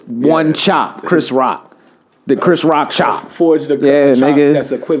forged this one chop, Chris Rock. The Chris Rock chop. Forged the chop nigga.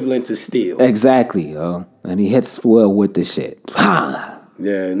 That's equivalent to steel. Exactly, yo. And he hits well with the shit. Yeah,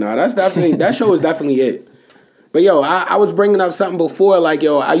 no, that's definitely, that show is definitely it. But yo, I was bringing up something before, like,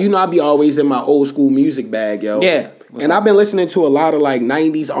 yo, I be always in my old school music bag, yo. Yeah. And I've been listening to a lot of like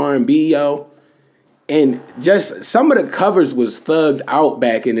 90s R&B, yo. And just some of the covers was thugged out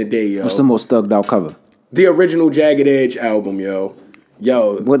back in the day, yo. What's the most thugged out cover? The original Jagged Edge album, yo.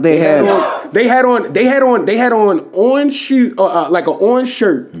 Yo, what they had on orange shoe, like an orange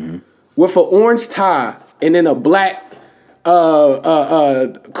shirt with an orange tie, and then a black coat,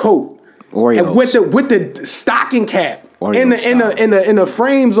 Oreos. and with the stocking cap. Oreos In the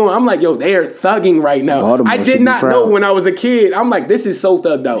frames on, I'm like, yo, they are thugging right now. Baltimore I did not know when I was a kid. I'm like, this is so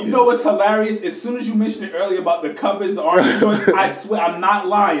thugged out. You know what's hilarious? As soon as you mentioned it earlier about the covers, the R&B joints, I swear, I'm not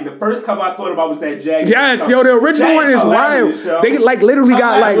lying. The first cover I thought about was that Jagged. Yes, yo, the original one is wild. Yo. They like literally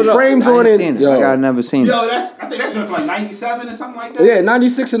got like frames on it. Yo, I never seen it. Yo, I think that's from like 97 or something like that. Yeah,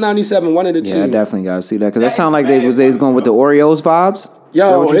 96 and 97, one of the two. Yeah, I definitely gotta see that because that sounded like they was going with the Oreos vibes.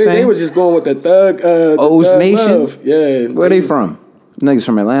 Yo, they was just going with the thug. O's Nation. Love. Yeah. Where they from? Niggas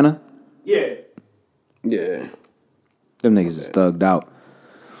from Atlanta. Yeah. Yeah. Them niggas is thugged out.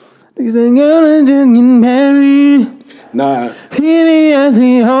 Niggas ain't gonna just get married. Nah.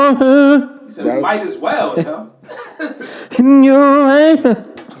 He said we might as well, yo.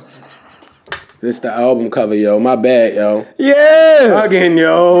 This the album cover, yo. My bad, yo. Yeah. Thuggin',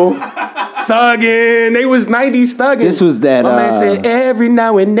 yo. Thuggin'. They was 90s thuggin'. This was that. My man said every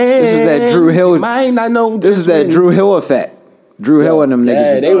now and then. This was that Drew Hill. Might not know. This is that Drew Hill effect. Drew Hill and them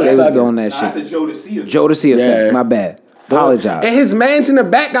niggas. They was doing that That's shit. the Jodeci effect. Jodeci effect. My bad. Apologize. And his mans in the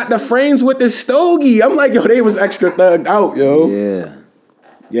back got the frames with the stogie. I'm like, yo, they was extra thugged out, yo. Yeah.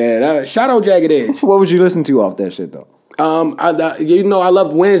 Yeah. Shout out Jagged Edge. What would you listen to off that shit though? I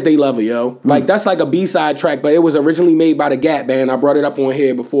loved Wednesday Lover, yo. Like that's like a B-side track, but it was originally made by the Gap Band. I brought it up on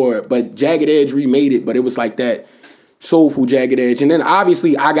here before, but Jagged Edge remade it, but it was like that soulful Jagged Edge. And then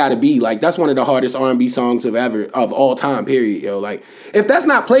obviously I Gotta Be, like that's one of the hardest R&B songs of all time, period, yo. Like if that's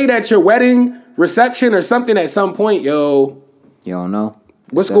not played at your wedding reception or something at some point, yo. You don't know?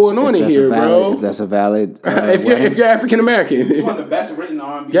 What's going on in here, bro? If that's a valid if you're African American. It's one of the best written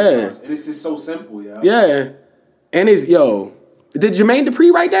R&B songs, and it's just so simple, yo. Yeah. And did Jermaine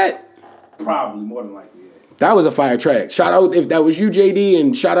Dupri write that? Probably, more than likely, yeah. That was a fire track. Shout out if that was you, JD,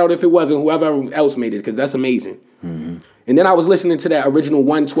 and shout out if it wasn't whoever else made it, because that's amazing. Mm-hmm. And then I was listening to that original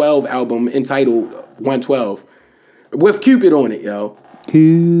 112 album entitled 112 with Cupid on it, yo.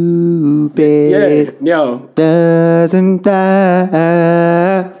 Cupid, yo, doesn't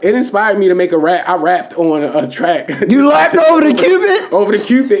die. It inspired me to make a rap. I rapped on a track. You rapped over the Cupid? Over the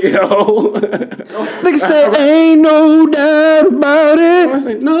Cupid, yo. Nigga said, ain't no doubt about it. I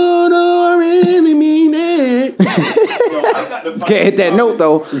said, no, I really mean it. Can't hit that note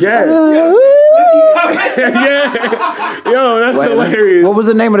though. Yeah. Yeah. Yo, that's hilarious. What was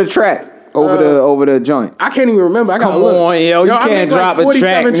the name of the track? Over the joint. I can't even remember. I got Come on, yo. You can't drop a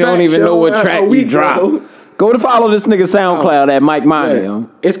track. You don't even know what track you drop. Go to follow this nigga SoundCloud at Mike Minor, yo.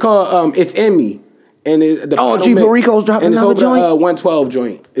 It's called It's In Me. And G. Perico's dropping another joint? 112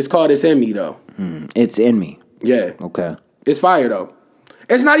 joint. It's called It's In Me, though. It's In Me. Yeah. Okay. It's fire, though.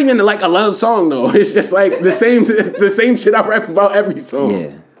 It's not even like a love song, though. It's just like the same shit I rap about every song.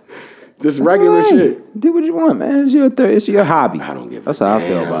 Yeah. Just regular shit. Do what you want, man. It's your hobby. I don't give a That's how I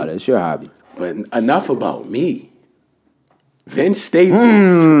feel about it. It's your hobby. But enough about me. Vince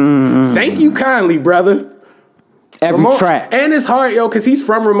Staples. Thank you kindly, brother. Every track. And it's hard, yo, because he's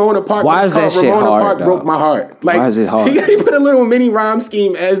from Ramona Park. Why is that shit Ramona hard, Park dog? broke my heart. Like, why is it hard? He put a little mini rhyme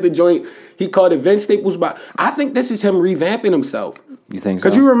scheme as the joint. He called it Vince Staples. I think this is him revamping himself. You think so?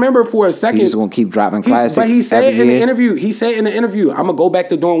 Because you remember for a second. He's just going to keep dropping classics. But he said in year? the interview, I'm going to go back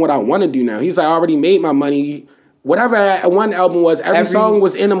to doing what I want to do now. He's like, I already made my money. Whatever one album was, every song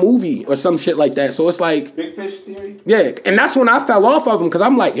was in a movie or some shit like that. So it's like. Big Fish Theory? Yeah, and that's when I fell off of him because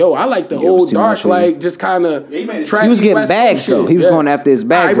I'm like, yo, I like the old too dark, much like just kind of. he made it- trappy He was getting West bags, Coast though. shit. He was going after his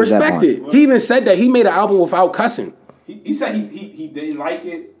bags I at that respect point. it. He even said that he made an album without cussing. He said he didn't like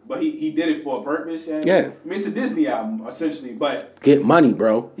it, but he did it for a purpose. Yeah. Yeah. I mean, it's a Disney album essentially, but Get money,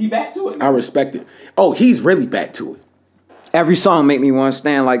 bro. he back to it. I Now. respect it. Oh, he's really back to it. Every song make me want to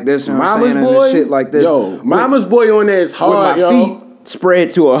stand like this. You know what I'm Mama's saying? And boy, shit like this. Yo, Mama's boy on there is With hard, my yo. feet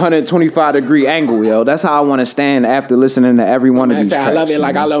spread to a 125-degree angle, yo. That's how I want to stand after listening to every one of Man these said, tracks. I love it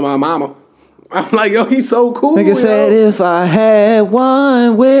like I love my mama. I'm like, yo, he's so cool. Nigga yo. said, if I had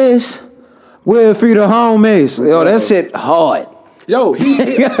one wish, we'll free the homies. Yo, that shit hard. Yo, he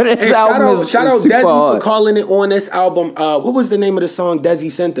This and album is shout out super Desi hard. for calling it on this album. What was the name of the song Desi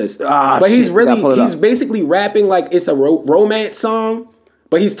sent us? But he's shit, gotta pull it he's up. basically rapping like it's a romance song,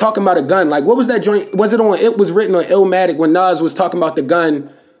 but he's talking about a gun. Like, what was that joint? Was it on It Was Written on Illmatic when Nas was talking about the gun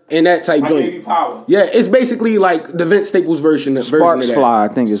and that type I joint? gave you power. Yeah, it's basically like the Vince Staples version of Sparks that. Fly, I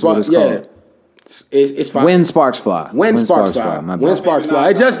think is what it's called. It's fine. When Sparks Fly. When Sparks Fly. my When bad. Sparks Fly.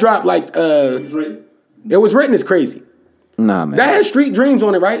 It just dropped like It's written. It Was Written is crazy. Nah, man. That has Street Dreams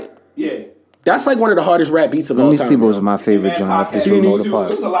on it, right? Yeah. That's like one of the hardest rap beats of Let all me time. see what was bro. my favorite Man, joint off this podcast. remote There's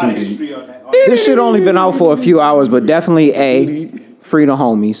apart. a lot of history on that. This shit only been out for a few hours, but definitely Free the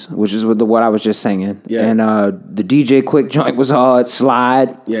Homies, which is what I was just singing. Yeah. And the DJ Quick joint was hard.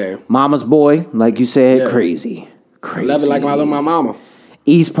 Slide. Yeah. Mama's Boy, like you said, Yeah. crazy. Crazy. Love it like I love my mama.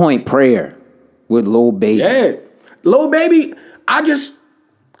 East Point Prayer with Lil Baby. Yeah. Lil Baby,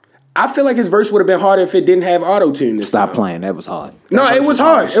 I feel like his verse would have been harder if it didn't have auto-tune this Stop time. playing. That was hard. No, it was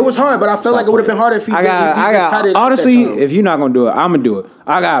hard. It was hard, but I feel like it would have been harder if he, I if he just cut got it. honestly, at that time. if you're not gonna do it, I'm gonna do it.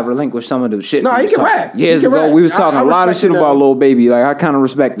 I gotta relinquish some of the shit. No, we he was can talking- rap. He Years can ago, rap. we was talking I a lot of respect shit it about now. Lil Baby. Like I kind of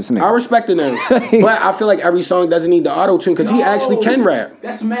respect this nigga. I respect it now. But I feel like every song doesn't need the auto-tune because he actually can rap.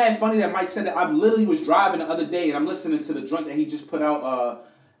 That's mad funny that Mike said that. I literally was driving the other day and I'm listening to the joint that he just put out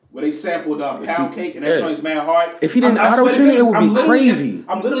where they sampled Pound Cake and that yeah. joint's mad hard. If he didn't I swear to auto-tune it, it goodness, would I'm be literally crazy.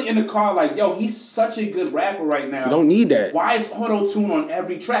 I'm literally in the car like, yo, he's such a good rapper right now. You don't need that. Why is auto-tune on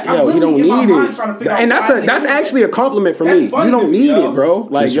every track? Yo, he don't in my need mind it. trying to figure out And why they that's do it. actually a compliment for That's me. funny You to don't me, need yo. it, bro.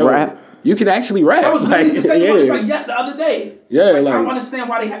 Like, Just yo, rap. you can actually rap. That was literally the same yeah. one. It's like the other day. Yeah, I like- don't understand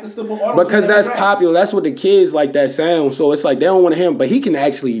why they have to still put auto-tune Because on that's every track. popular. That's what the kids like that sound. So it's like they don't want to hear him, but he can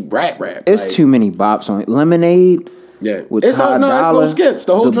actually rap. It's like, too many bops on it. Lemonade. Yeah. With It's Ty no Dolla. skips.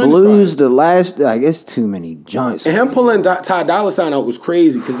 The whole The joint is blues, fire. the last, like it's too many joints. And him pulling Ty Dolla $ign out was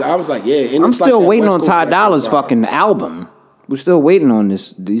crazy because I was like, yeah. And I'm it's like still that waiting West on Coast, Ty West Dolla's Coast vibe. fucking album. We're still waiting on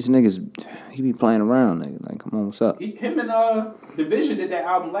this. These niggas, he be playing around. Nigga. Like, come on, what's up? Him and Division did that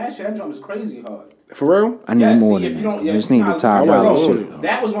album last year. That joint was crazy hard. For real? I need Yeah, more see, than if you that. don't- I yeah, just if you need the not- Ty I Dolla wasn't shit. on it.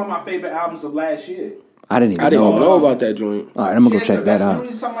 That was one of my favorite albums of last year. I didn't even I didn't know. even know about that joint. All right, I'm gonna go Shit, check so that that's out.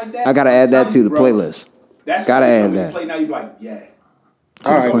 really something like that. I gotta add that Something, to the bro. playlist. That's Gotta the add joint that. you play now. You be like, yeah.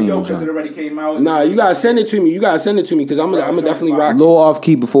 All right. clean Yo, because joint. it already came out. Nah, you gotta send it to me. You gotta send it to me because I'm gonna definitely rock A it. little off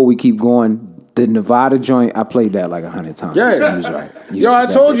key before we keep going. The Nevada joint, I played that like 100 times. Yeah. You was right. Yo, I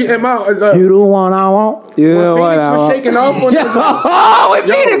told you in my You the one I want. You the when one Phoenix I was want. shaking off on Oh, when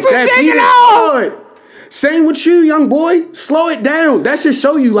Yo, Phoenix was that shaking beat is off. hard. Same with you, young boy. Slow it down. That should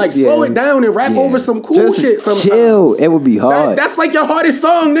show you, like, slow it down and rap Yeah. over some cool Just shit sometimes. chill. It would be hard. That's like your hardest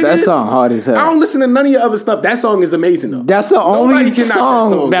song, nigga. That song hard as hell. I don't listen to none of your other stuff. That song is amazing, though. That's the Nobody only can knock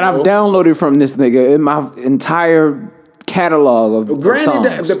song that I've bro. downloaded from this nigga in my entire catalog of Granted,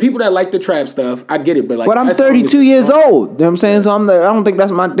 songs. the people that like the trap stuff, I get it, but like, But I'm that song is 32 years strong. old. You know what I'm saying? So I don't think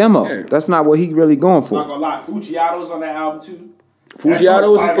that's my demo. Yeah. That's not what he really going I'm not for. gonna lie. Fujiato's on that album too.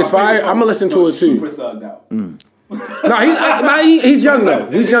 Fujiato's is fire. I'm gonna listen to it too. Super thugged out. No, he's young though.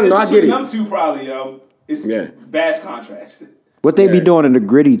 He's young though. I get Them it. two probably, yo. It's Yeah. vast contrast. What they be Yeah. doing in the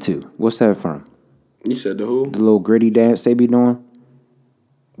gritty too? What's that from? You said the who? The little gritty dance they be doing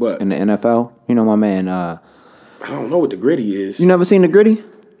What? in the NFL? You know my man, I don't know what the gritty is. you never seen the gritty?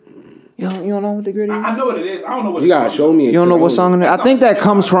 You don't know what the gritty is? I know what it is. I don't know what You it's gotta from. show me. You don't know what song it is? I think that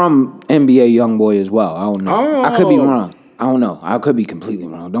comes from NBA Youngboy as well. I don't know. I could be Oh. wrong. I don't know. I could be completely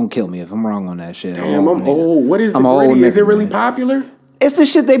wrong. Don't kill me if I'm wrong on that shit. Damn, I'm nigga. old. What is the I'm a old gritty? Is it nigga, really man. popular? It's the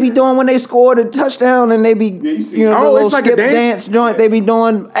shit they be doing when they scored a touchdown and they be, you see you know, it. the Oh, little it's like a skip dance? dance joint they be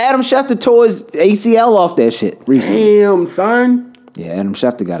doing. Adam Schefter tore his ACL off that shit recently. Damn, son. Yeah, Adam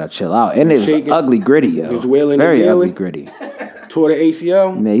Schefter gotta chill out. And it's Shaking. ugly gritty, yo. It's wailing and Very dealing. ugly gritty. Tore the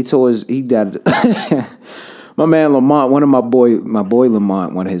ACL. Man, he got my man Lamont, my boy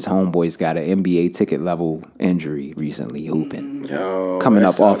Lamont, one of his homeboys got an NBA ticket level injury recently hooping. Yo, Coming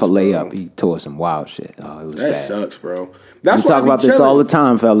that up off a sucks, bro. layup. He tore some wild shit. Oh, it was That bad. sucks, bro. We That's why talk I be about this chilling. all the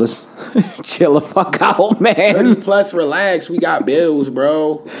time, fellas. Chill the fuck out, 30 man. plus, relax. We got bills,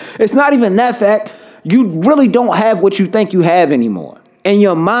 bro. It's not even that fact. You really don't have what you think you have anymore. In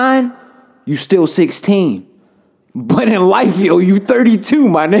your mind, you still 16. But in life, yo, you 32,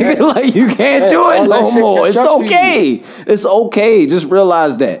 my nigga. Like, you can't do it no more. It's okay. It's okay. Just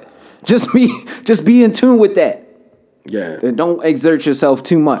realize that. Just be in tune with that. Yeah. And don't exert yourself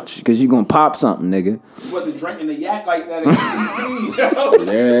too much because you're going to pop something, nigga. You wasn't drinking the yak like that at 16,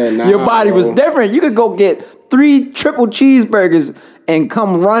 Yeah, nah, Your body was different. You could go get 3 triple cheeseburgers and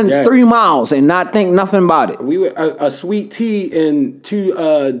come run 3 miles and not think nothing about it. We would a sweet tea and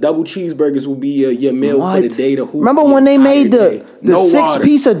 2 double cheeseburgers would be your meal for the day. Remember when they made the no 6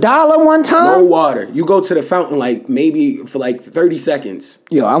 piece $1 one time? No water. You go to the fountain like maybe for like 30 seconds.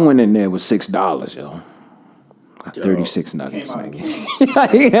 Yo, I went in there with $6, yo. Got 36 nuggets. You know what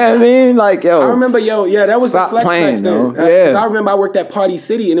I mean? Like, yo. I remember, that was the flex back then. Yeah. I remember I worked at Party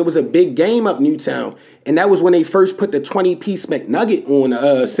City and it was a big game up Newtown. And that was when they first put the 20-piece McNugget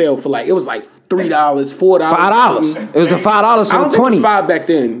on sale for like, it was like $3, $4. $5. It was the $5 for the 20. I don't think it was $5 back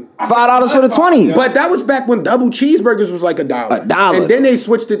then. $5 for the 20. But that was back when double cheeseburgers was like $1. $1. And then they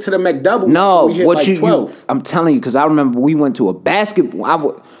switched it to the McDouble. No, we hit what like you 12. I'm telling you, because I remember we went to a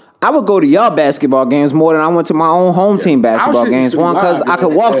basketball. I would go to y'all basketball games more than I went to my own home team basketball games. One, because I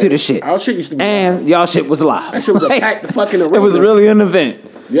could walk to the shit. Our shit used to be and live. y'all shit was live. That shit was a packed the fucking arena. It was really an event.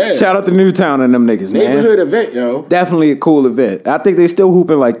 Yeah. Shout out to Newtown and them niggas, man. Neighborhood event, yo. Definitely a cool event. I think they still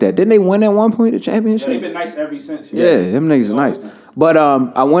hooping like that. Didn't they win at one point the championship? they've been nice ever since. Yeah, them niggas are nice. But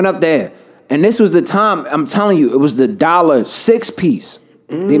I went up there, and this was the time, I'm telling you, it was the $1 6-piece.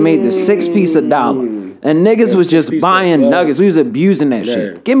 They made the 6-piece $1. And niggas was just buying nuggets. We was abusing that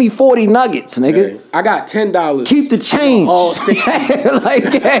shit. Give me 40 nuggets, nigga. Yeah. I got $10. Keep the change. All 6 pieces. Like,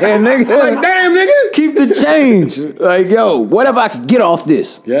 yeah, nigga. Like, damn, nigga. Keep the change. Like, yo, whatever I can get off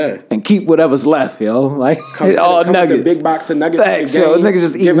this. Yeah. And keep whatever's left, yo. Like, Come all to nuggets. the big box of nuggets Facts, at the game. yo. Niggas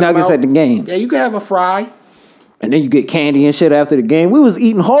just eat nuggets at the game. Yeah, you can have a fry. And then you get candy and shit after the game. We was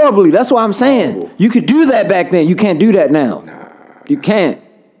eating horribly. That's what I'm saying. Horrible. You could do that back then. You can't do that now. You can't.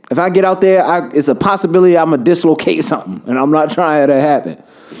 If I get out there, it's a possibility I'm going to dislocate something. And I'm not trying that to happen.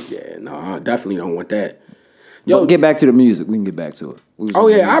 Yeah, no, I definitely don't want that. Yo, get back to the music. We can get back to it. Oh,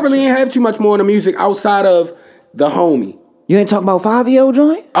 yeah, I really ain't have too much more on the music outside of the homie. You ain't talking about 5-Yo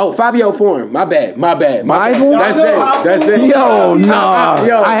joint? Oh, 5-Yo Forum. My bad. Bible? That's it. Yo, nah.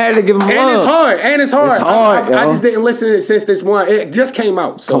 I had to give him love. And it's hard. It's hard, I just didn't listen to it since this one. It just came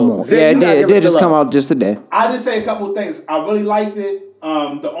out. So, come on. Zay, Yeah, it did just come out just today. I just say a couple of things. I really liked it.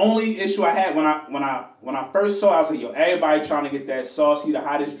 The only issue I had when I first saw it, I was like, yo, everybody trying to get that Saucy, the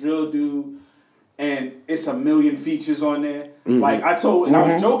hottest drill dude, and it's a million features on there. Mm-hmm. Like I told, and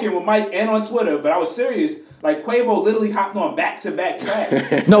I was joking with Mike and on Twitter, but I was serious. Like Quavo literally hopped on back-to-back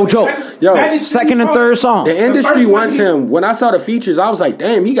tracks. No joke. Yo, second and third song. The industry wants him. When I saw the features, I was like,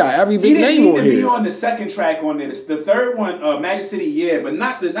 damn, he got every big name on here. He didn't be on the second track on there. The third one, Magic City, yeah, but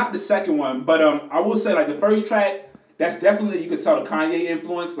not the second one. But I will say, like, the first track, that's definitely, you could tell the Kanye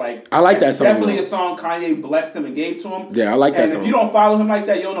influence. Like, I like that song. Definitely a song Kanye blessed him and gave to him. Yeah, I like that song. And if you don't follow him like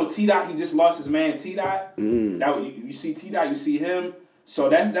that, you don't know T-Dot. He just lost his man T-Dot. You see T-Dot, you see him. So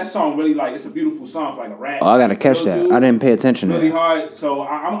that song really, like, it's a beautiful song for like a rap. Oh, I gotta catch that. I didn't pay attention to it. Really hard. So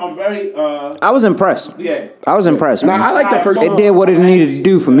I'm very. I was impressed. Yeah. I was impressed. Nah, man. I like the first song. It did what it needed to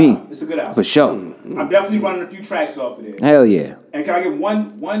do for me. It's a good album. For sure. I'm definitely running a few tracks off of there. Hell yeah. And can I give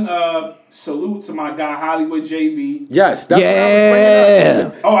one salute to my guy Hollywood JB? Yes. That's yeah. what I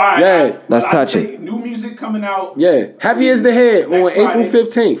was bringing up. Oh, all right. Yeah. That's touching. Say, new music coming out. Yeah. Heavy as the Head on April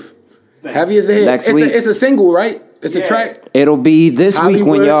 15th. Heavy as the Head. Next week. It's a single, right? It's a track. It'll be this week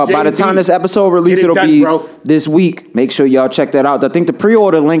when y'all, by the time this episode releases, it'll be this week. Make sure y'all check that out. I think the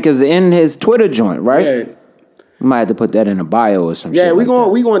pre-order link is in his Twitter joint, right? Yeah. We might have to put that in a bio or some shit. Yeah, we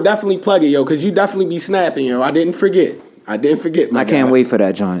gonna definitely plug it, yo, because you definitely be snapping, yo. I didn't forget. I can't wait for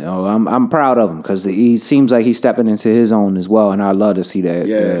that joint. Oh, I'm proud of him because he seems like he's stepping into his own as well, and I love to see that.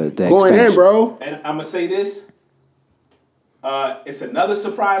 Yeah, the going expansion. in, bro. And I'm gonna say this. It's another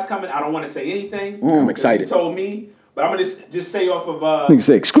surprise coming. I don't want to say anything. I'm excited. He told me, but I'm gonna just say off of. Nigga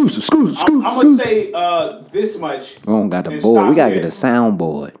say exclusive. I'm gonna say this much. We don't got the board. We gotta get a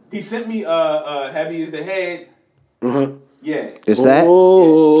soundboard. He sent me Heavy as the Head. Yeah. It's that?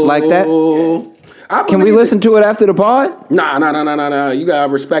 It's like that? Yeah. Can we listen to it after the pod? Nah. You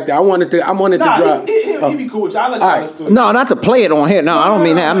gotta respect it. I wanted to drop. He be cool. I'll let y'all listen to it. No, not to play it on here. No, I don't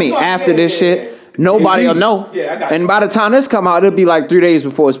mean that. I mean after this shit. Nobody will know. Yeah, I got you. And by the time this come out, it'll be like 3 days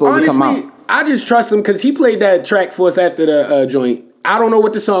before it's supposed to come out. I just trust him because he played that track for us after the joint. I don't know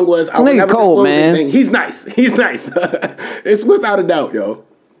what the song was. I would never cold, disclose man. anything. He's nice. It's without a doubt, yo.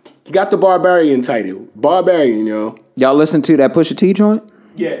 He got the Barbarian title. Barbarian, yo. Y'all listen to that Pusha T joint?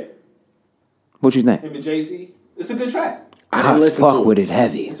 Yeah. What you think? Him and Jay-Z. It's a good track. I didn't listen fuck to with it. it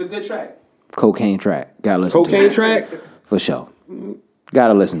heavy. It's a good track. Cocaine track. Gotta listen to Cocaine it. track? For sure.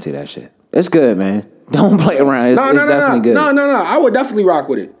 Gotta listen to that shit. It's good, man. Don't play around. It's definitely good. No. I would definitely rock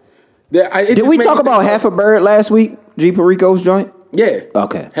with it. Did we talk about Half a Bird last week? G Perico's joint? Yeah.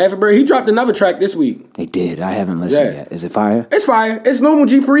 Okay. Half a Bird. He dropped another track this week. He did. I haven't listened yet. Is it fire? It's fire. It's normal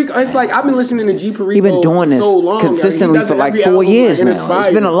G Perico. It's like I've been listening to G Perico. He been doing this so long, consistently he does for it like every 4 album, years and now. it's fire.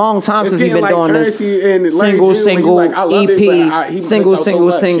 It's been a long time It's since he's getting been like doing this Currency and Larry single, June, single, like, I love EP, it, but he single, mixes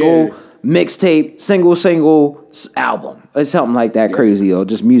out so single, much, mixtape, single album. It's something like that crazy, yo.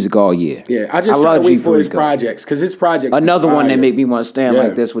 Just music all year. Yeah, I just try to wait for his projects because his projects. Another one that fire. make me want to stand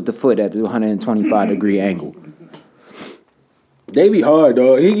like this with the foot at the 125-degree angle. They be hard,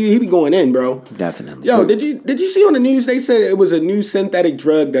 dog. He be going in, bro. Definitely. Yo, did you see on the news they said it was a new synthetic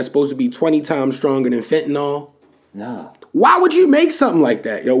drug that's supposed to be 20 times stronger than fentanyl? No. Why would you make something like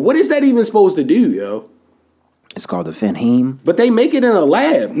that, yo? What is that even supposed to do, yo? It's called the Fenheim. But they make it in a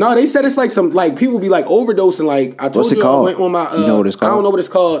lab. No, they said it's like some like people be like overdosing. Like I told What's it you, called? I went on my. You know what it's called? I don't know what it's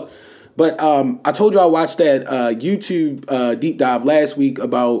called, but I told you I watched that YouTube deep dive last week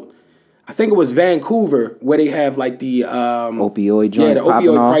about. I think it was Vancouver where they have like the opioid joint. Yeah, the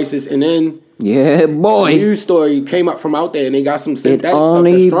opioid crisis, and then boy, the news story came up from out there, and they got some synthetic it stuff that's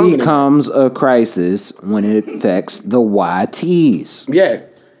only stronger becomes a crisis when it affects the YTs. Yeah,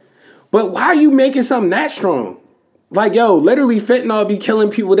 but why are you making something that strong? Like, yo, literally fentanyl be killing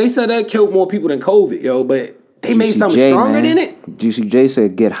people. They said that killed more people than COVID, yo, but they made something stronger than it? Juicy J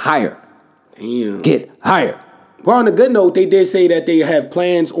said, get higher. Damn. Get higher. Well, on a good note, they did say that they have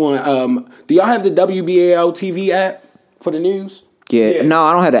plans on, do y'all have the WBAL TV app for the news? Yeah. No,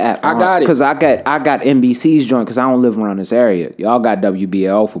 I don't have the app. I got it. Because I got NBC's joint because I don't live around this area. Y'all got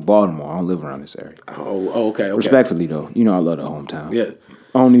WBAL for Baltimore. I don't live around this area. Oh, okay. Respectfully, though. You know I love the hometown. Yeah.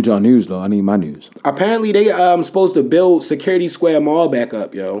 I don't need y'all news, though. I need my news. Apparently, they supposed to build Security Square Mall back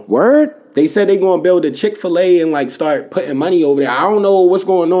up, yo. Word? They said they going to build a Chick-fil-A and, like, start putting money over there. I don't know what's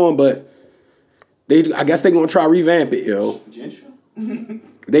going on, but I guess they going to try revamp it, yo. Gentra?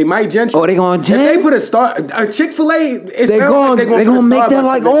 They might gentrify. Oh, they going to If they put a Chick-fil-A, They going to make that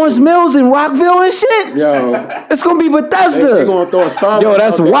like Orange Mills in Rockville and shit? Yo. It's going to be Bethesda. They going to throw a Starbucks. Yo,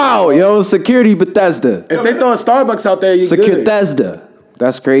 that's wild, yo. Security Bethesda. If they throw a Starbucks out there, you good. Bethesda.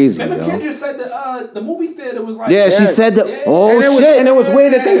 That's crazy, Remember, yo. Kendra said the movie theater was like... Yeah, she said that. Yeah. Oh, shit. And it was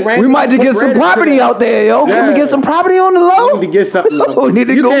weird that they ran. We might need to get some property out there, yo. Can we get some property on the low? We need to get something. We need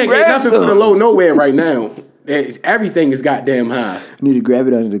to you go can't grab get nothing some. from the low nowhere right now. Everything is goddamn high. Need to grab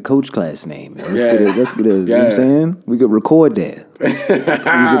it under the coach class name. Yo. Let's Yeah. get it. Let's get it. You know what Yeah. I'm saying? We could record there. Use it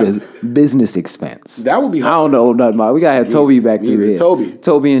as business expense. That would be I don't know nothing about it. We got to have Toby back through here.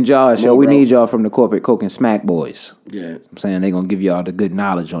 Toby and Josh, Come yo. on, We bro. need y'all from the Corporate Coke and Smack Boys. Yeah. I'm saying they're going to give y'all the good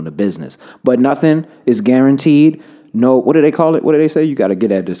knowledge on the business. But nothing is guaranteed. No, what do they call it? What do they say? You got to get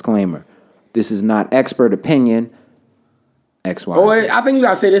that disclaimer. This is not expert opinion. X, Y, Oh, Z. I think you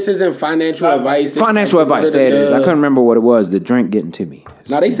gotta say this isn't financial advice. Financial advice, there it is. I couldn't remember what it was. The drink getting to me.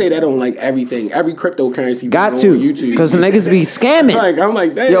 Now they say that on like everything, every cryptocurrency. Got on to, YouTube because the niggas be scamming. I'm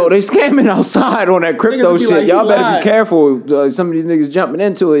like, damn. Yo, they scamming outside on that crypto Niggas be shit. like, Y'all you better lied. be careful. Some of these niggas jumping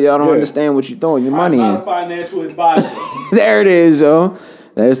into it. Y'all don't understand what you're throwing your money I'm not a in. financial advisor. There it is, yo.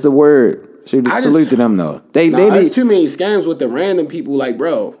 That's the word. Salute to them though. They There's be too many scams with the random people. Like,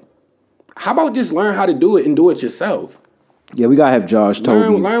 bro, how about just learn how to do it and do it yourself? yeah. We gotta have Josh,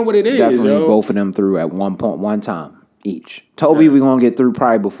 Toby. Learn what it is, Definitely yo. both of them through at one time each. Toby, we gonna get through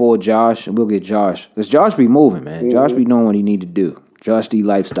probably before Josh, and we'll get Josh. Cause Josh be moving, man. Josh be doing what he need to do. Josh D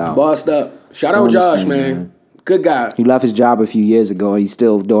lifestyle. Bossed up. Shout out Don't Josh, understand, man. Good guy. He left his job a few years ago, and he's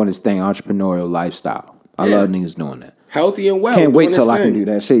still doing his thing, entrepreneurial lifestyle. I Yeah. love niggas doing that. Healthy and well. Can't wait doing till his I can thing. do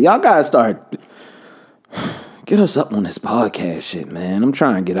that shit. Y'all gotta start. Get us up on this podcast shit, man. I'm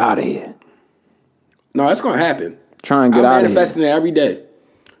trying to get out of here. No, it's gonna happen. Try and get I'm out of here. manifesting it every day.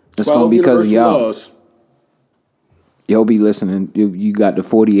 It's gonna be because of universal y'all. laws. Y'all be listening. You got the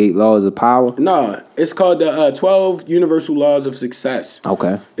 48 laws of power. No, it's called the 12 Universal Laws of Success.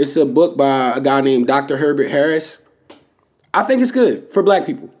 Okay. It's a book by a guy named Dr. Herbert Harris. I think it's good for black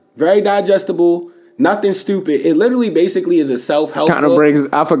people. Very digestible. Nothing stupid. It literally basically is a self-help Kind of book. brings.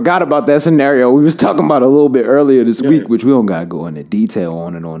 I forgot about that scenario. We was talking about it a little bit earlier this week, which we don't gotta go into detail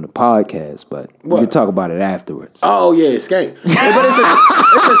on and on the podcast, but we What? can talk about it afterwards. Oh yeah, skank. But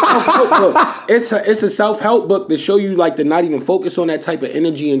it's a self-help book. It's a self-help book to show you like to not even focus on that type of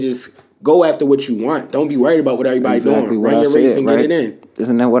energy and just go after what you want. Don't be worried about what everybody's doing. what Run I your race said, and right? get it in.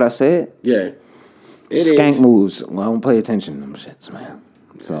 Isn't that what I said? Yeah. It is. Skank moves. Well, I don't pay attention to them shits, man.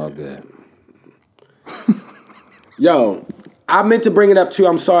 It's all good. Yo, I meant to bring it up too.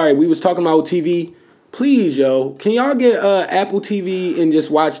 I'm sorry. We was talking about TV. Please, yo, can y'all get Apple TV and just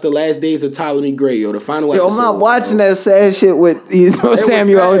watch The Last Days of Ptolemy Gray, yo, the final episode? I'm not watching that sad shit with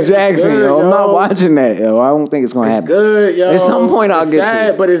Samuel L. Jackson, good, yo. I'm not watching that, yo. I don't think it's gonna happen. It's good, yo. At some point, I'll get sad,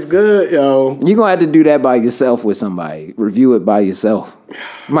 to it. but it's good, yo. You're gonna have to do that by yourself with somebody. Review it by yourself.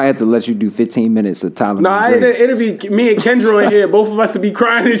 Might have to let you do 15 minutes of Ptolemy Gray. It'll be me and Kendra in here. Both of us would be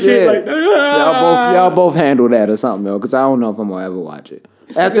crying and shit like that. Y'all both handle that or something, yo, because I don't know if I'm gonna ever watch it.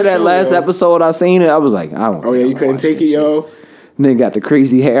 After that show, last yo. episode I seen it, I was like, I don't. Oh yeah, you couldn't take it, yo. Nigga got the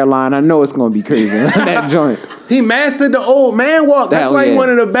crazy hairline. I know it's gonna be crazy in that joint. He mastered the old man walk. That's why he's one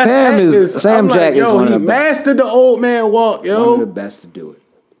of the best actors. Sam Jack is one of the he best. mastered the old man walk, yo. One of the best to do it.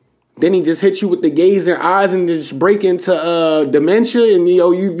 Then he just hit you with the gazing eyes and just break into dementia, and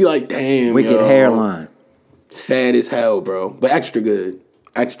yo, you be like, damn, Wicked hairline. Sad as hell, bro. But extra good.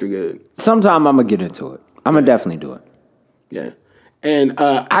 Extra good. Sometime I'm gonna get into it. I'm gonna definitely do it. Yeah. And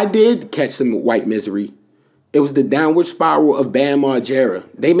I did catch some white misery. It was the downward spiral of Bam Margera.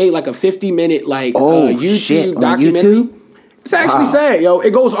 They made like a 50-minute YouTube documentary. YouTube? It's actually sad, yo.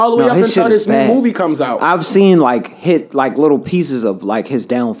 It goes all the way up until this new movie comes out. I've seen little pieces of like his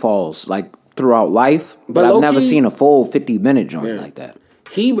downfalls like throughout life, but I've never seen a full 50-minute joint like that.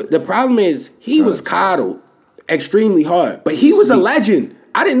 The problem is he was coddled extremely hard, but he was a legend.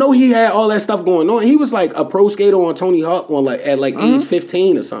 I didn't know he had all that stuff going on. He was like a pro skater on Tony Hawk at age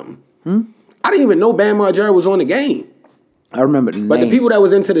 15 or something. I didn't even know Bam Margera was on the game. I remember the name. But the people that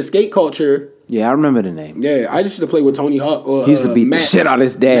was into the skate culture. Yeah, I remember the name. Yeah, I used to play with Tony Hawk. Or, he used to beat the shit out of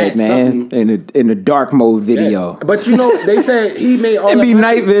his dad, man, in the dark mode video. Yeah. But you know, they said he made all that. It'd be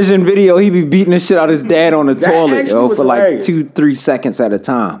night vision video. He be beating the shit out of his dad on the toilet, yo, for hilarious. like 2-3 seconds at a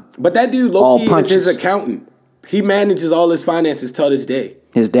time. But that dude, low-key, is his accountant. He manages all his finances till this day.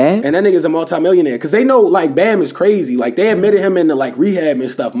 His dad? And that nigga's a multimillionaire. Because they know, like, Bam is crazy. Like, they admitted him into, like, rehab and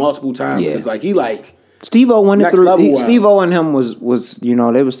stuff multiple times. Because, like, he, like... Steve-O went through... Steve-O and him was, you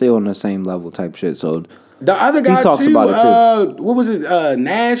know, they were still on the same level type shit, so... The other guy, he talks too, about it, too. What was it?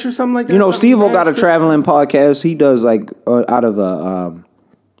 Nash or something like that? You know, Steve-O got a traveling podcast. He does, like, out of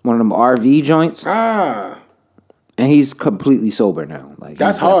one of them RV joints. And he's completely sober now. Like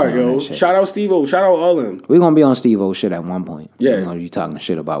that's hard, yo. Shout out Steve-O. Shout out all of them. We're going to be on Steve-O shit at one point. Yeah. You know, you talking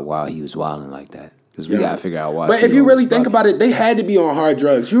shit about why he was wilding like that. Because we got to figure out why. But if you really think about it, they had to be on hard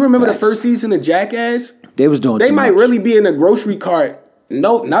drugs. You remember the first season of Jackass? They was doing They might really be in a grocery cart,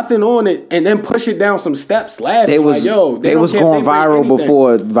 nothing on it, and then push it down some steps laughing. They was going viral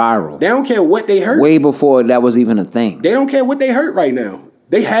before viral. They don't care what they hurt. Way before that was even a thing. They don't care what they hurt right now.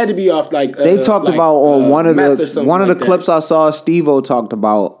 They had to be off like they talked about on one of the clips I saw. Steve-O talked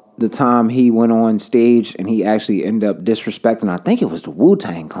about the time he went on stage and he actually ended up disrespecting. I think it was the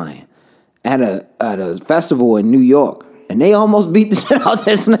Wu-Tang Clan at a festival in New York, and they almost beat the shit out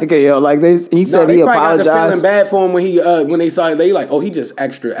this nigga. Yo, like he said he apologized. Got feeling bad for him when they saw it. They like, oh, he just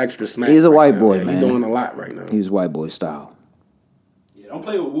extra smack. He's a white boy, man. He's doing a lot right now. He was white boy style. Don't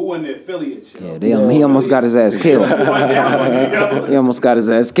play with Wu and the affiliates. Yo. Yeah, he almost got his ass killed. He almost got his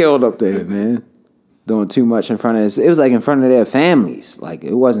ass killed up there, man. Doing too much in front of it was like in front of their families. Like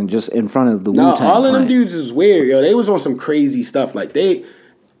it wasn't just in front of the Wu-Tang all of them clan. dudes is weird, yo. They was on some crazy stuff. Like they.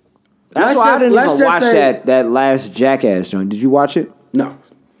 That's why I didn't even watch that last Jackass joint. Did you watch it? No.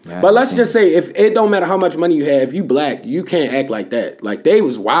 Yeah, but let's just say, if it don't matter how much money you have, if you black, you can't act like that. Like they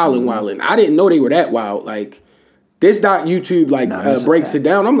was wilding. I didn't know they were that wild. Like. This YouTube breaks it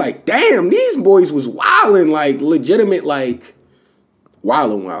down. I'm like, damn, these boys was wilding, like legitimate, like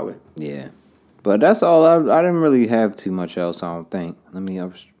wilding. Yeah, but that's all. I didn't really have too much else. I don't think.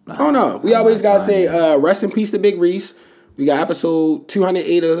 Oh no, we always gotta say rest in peace to Big Reese. We got episode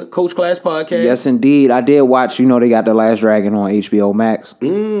 208 of Coach Class Podcast. Yes, indeed. I did watch. You know, they got The Last Dragon on HBO Max.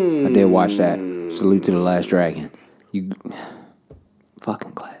 I did watch that. Salute to The Last Dragon. You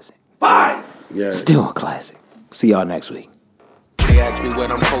fucking classic. 5. Yeah, still a classic. See y'all next week. They asked me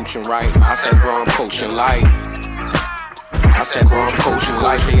what I'm coaching, right? I said, bro, I'm coaching life. I said, bro, I'm coaching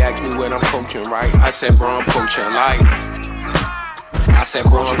life. They asked me what I'm coaching, right? I said, bro, I'm coaching life. I said,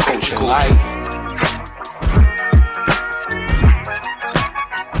 bro, I'm coaching life.